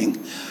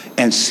seeing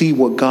and see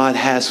what God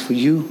has for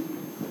you,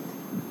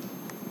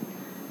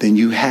 then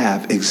you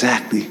have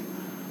exactly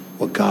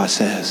what God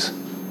says.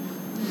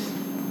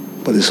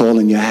 But it's all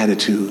in your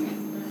attitude.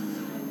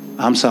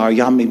 I'm sorry,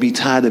 y'all may be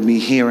tired of me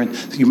hearing.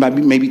 You might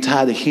be maybe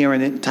tired of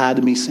hearing it, tired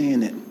of me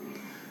saying it.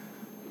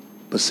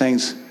 But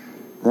saints,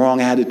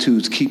 wrong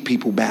attitudes keep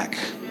people back.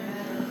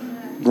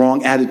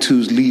 Wrong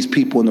attitudes leads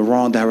people in the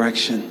wrong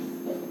direction.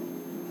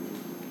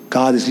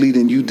 God is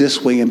leading you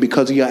this way, and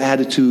because of your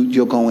attitude,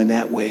 you're going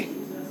that way.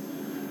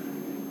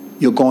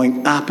 You're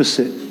going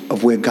opposite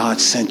of where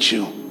God sent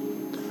you.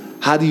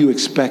 How do you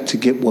expect to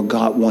get what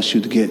God wants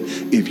you to get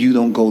if you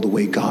don't go the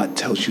way God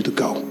tells you to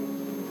go?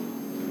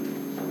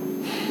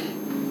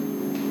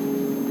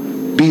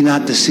 Be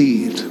not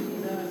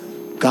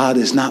deceived. God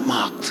is not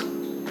mocked.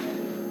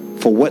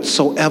 For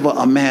whatsoever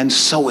a man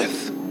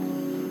soweth,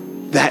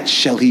 that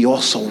shall he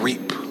also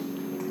reap.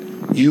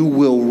 You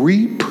will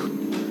reap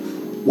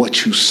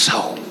what you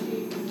sow.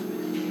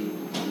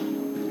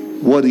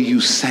 What are you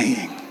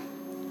saying?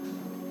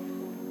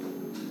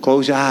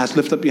 Close your eyes,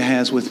 lift up your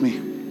hands with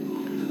me.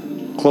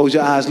 Close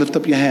your eyes, lift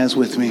up your hands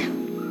with me.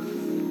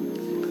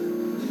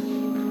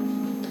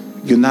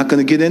 You're not going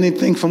to get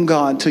anything from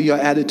God until your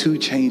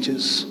attitude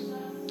changes.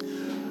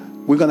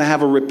 We're going to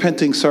have a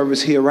repenting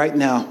service here right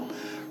now,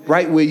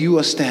 right where you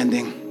are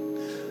standing.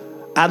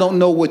 I don't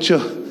know what your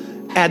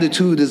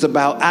attitude is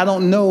about. I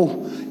don't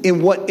know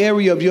in what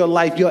area of your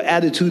life your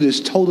attitude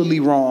is totally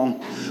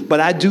wrong. But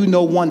I do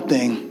know one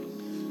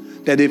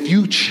thing, that if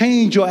you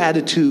change your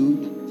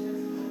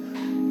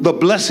attitude, the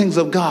blessings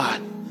of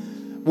God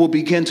will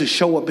begin to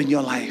show up in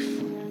your life.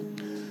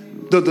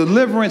 The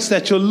deliverance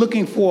that you're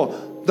looking for,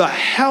 the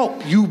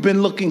help you've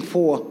been looking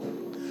for,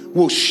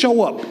 will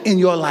show up in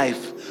your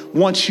life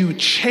once you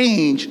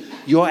change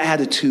your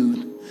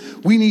attitude.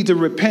 We need to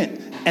repent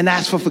and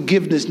ask for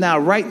forgiveness now,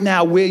 right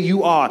now where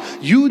you are.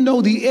 You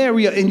know the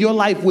area in your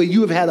life where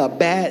you have had a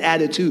bad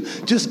attitude.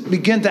 Just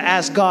begin to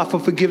ask God for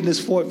forgiveness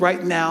for it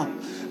right now.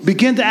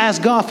 Begin to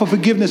ask God for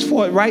forgiveness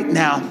for it right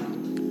now.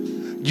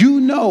 You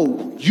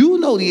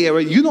know the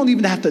area. You don't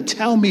even have to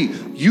tell me.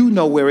 You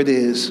know where it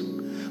is.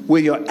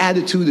 where your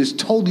attitude is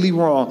totally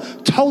wrong,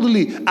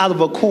 totally out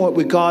of accord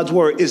with God's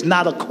word, is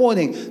not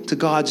according to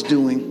God's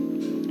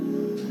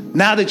doing.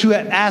 Now that you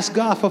have asked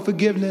God for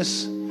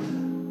forgiveness,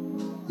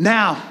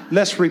 now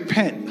let's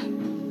repent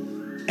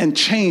and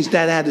change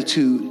that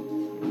attitude.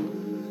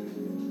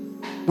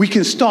 We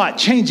can start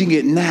changing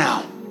it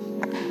now.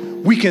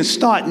 We can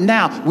start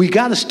now. We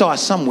got to start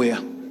somewhere.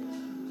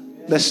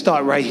 Let's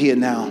start right here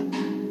now.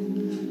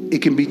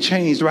 It can be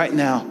changed right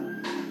now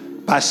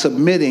by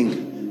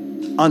submitting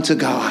unto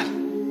God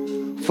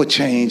for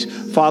change.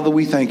 Father,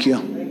 we thank you.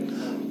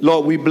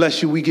 Lord, we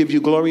bless you. We give you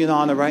glory and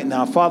honor right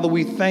now. Father,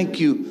 we thank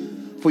you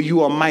for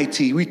you are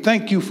mighty. We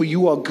thank you for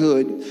you are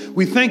good.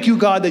 We thank you,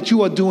 God, that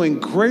you are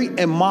doing great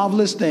and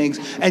marvelous things,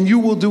 and you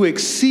will do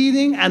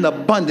exceeding and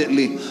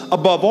abundantly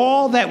above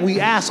all that we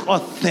ask or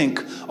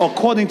think,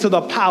 according to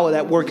the power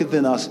that worketh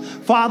in us.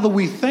 Father,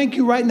 we thank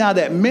you right now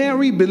that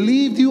Mary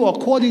believed you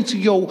according to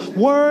your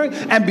word,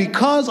 and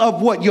because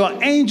of what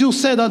your angel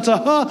said unto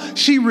her,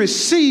 she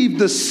received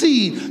the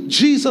seed,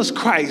 Jesus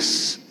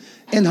Christ,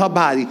 in her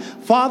body.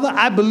 Father,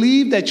 I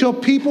believe that your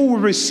people will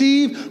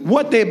receive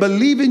what they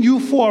believe in you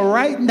for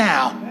right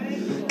now.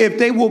 If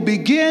they will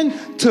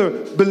begin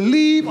to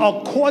believe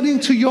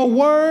according to your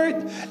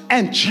word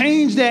and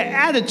change their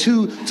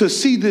attitude to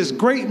see this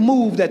great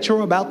move that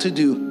you're about to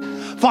do.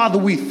 Father,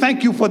 we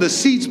thank you for the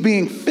seats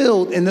being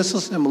filled in this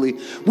assembly.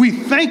 We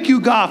thank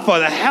you, God, for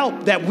the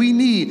help that we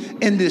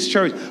need in this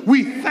church.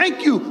 We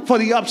thank you for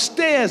the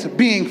upstairs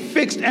being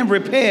fixed and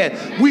repaired.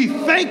 We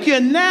thank you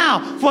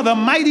now for the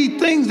mighty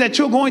things that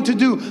you're going to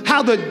do,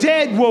 how the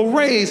dead will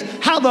raise,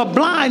 how the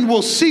blind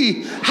will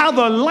see, how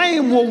the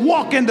lame will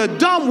walk and the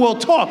dumb will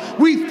talk.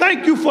 We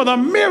thank you for the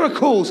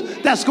miracles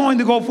that's going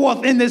to go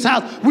forth in this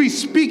house. We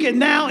speak it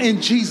now in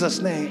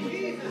Jesus' name.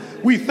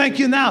 We thank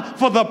you now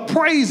for the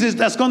praises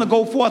that's going to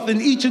go forth in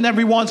each and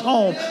everyone's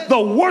home, the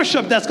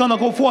worship that's going to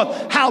go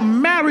forth, how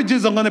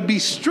marriages are going to be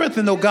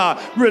strengthened, oh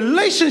God,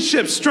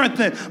 relationships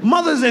strengthened,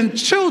 mothers and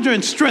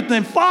children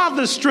strengthened,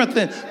 fathers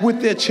strengthened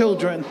with their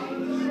children.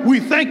 We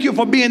thank you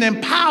for being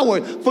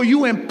empowered, for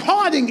you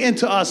imparting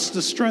into us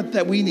the strength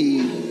that we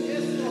need.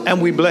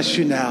 And we bless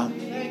you now.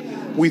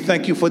 We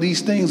thank you for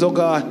these things, oh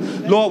God.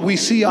 Lord, we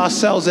see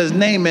ourselves as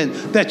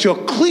Naaman, that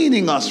you're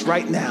cleaning us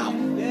right now.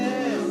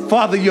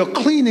 Father, you're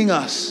cleaning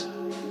us.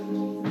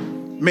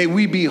 May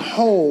we be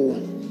whole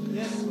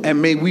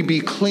and may we be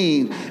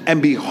clean and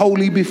be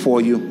holy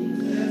before you.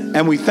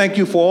 And we thank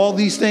you for all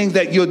these things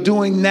that you're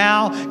doing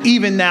now,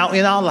 even now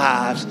in our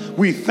lives.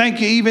 We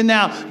thank you even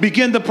now.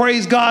 Begin to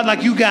praise God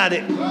like you got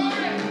it,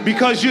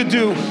 because you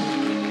do.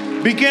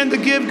 Begin to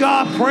give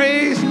God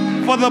praise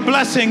for the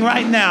blessing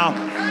right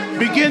now.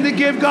 Begin to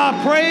give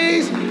God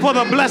praise for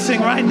the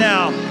blessing right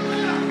now.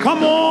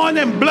 Come on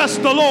and bless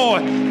the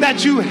Lord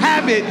that you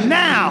have it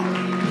now.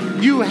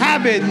 You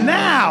have it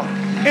now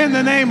in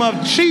the name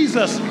of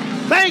Jesus.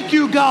 Thank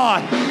you,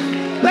 God.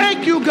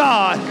 Thank you,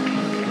 God.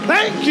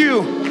 Thank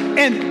you.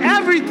 In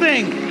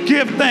everything,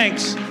 give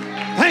thanks.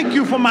 Thank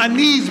you for my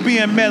needs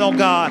being met, oh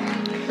God.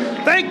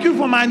 Thank you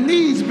for my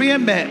needs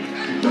being met.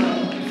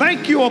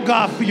 Thank you, oh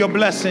God, for your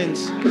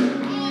blessings.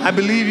 I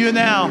believe you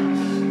now.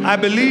 I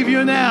believe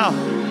you now.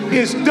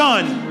 It's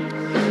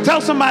done. Tell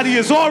somebody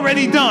it's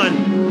already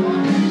done.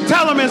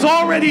 Tell them it's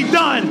already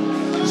done.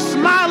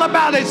 Smile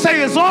about it.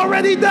 Say it's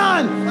already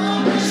done.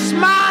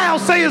 Smile.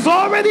 Say it's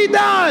already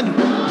done.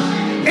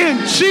 In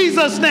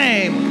Jesus'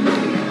 name.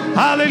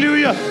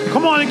 Hallelujah.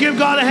 Come on and give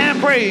God a hand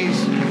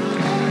praise.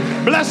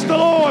 Bless the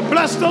Lord.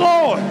 Bless the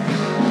Lord.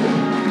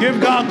 Give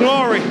God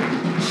glory.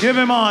 Give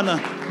him honor.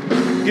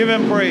 Give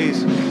him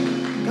praise.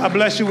 God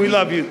bless you. We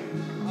love you.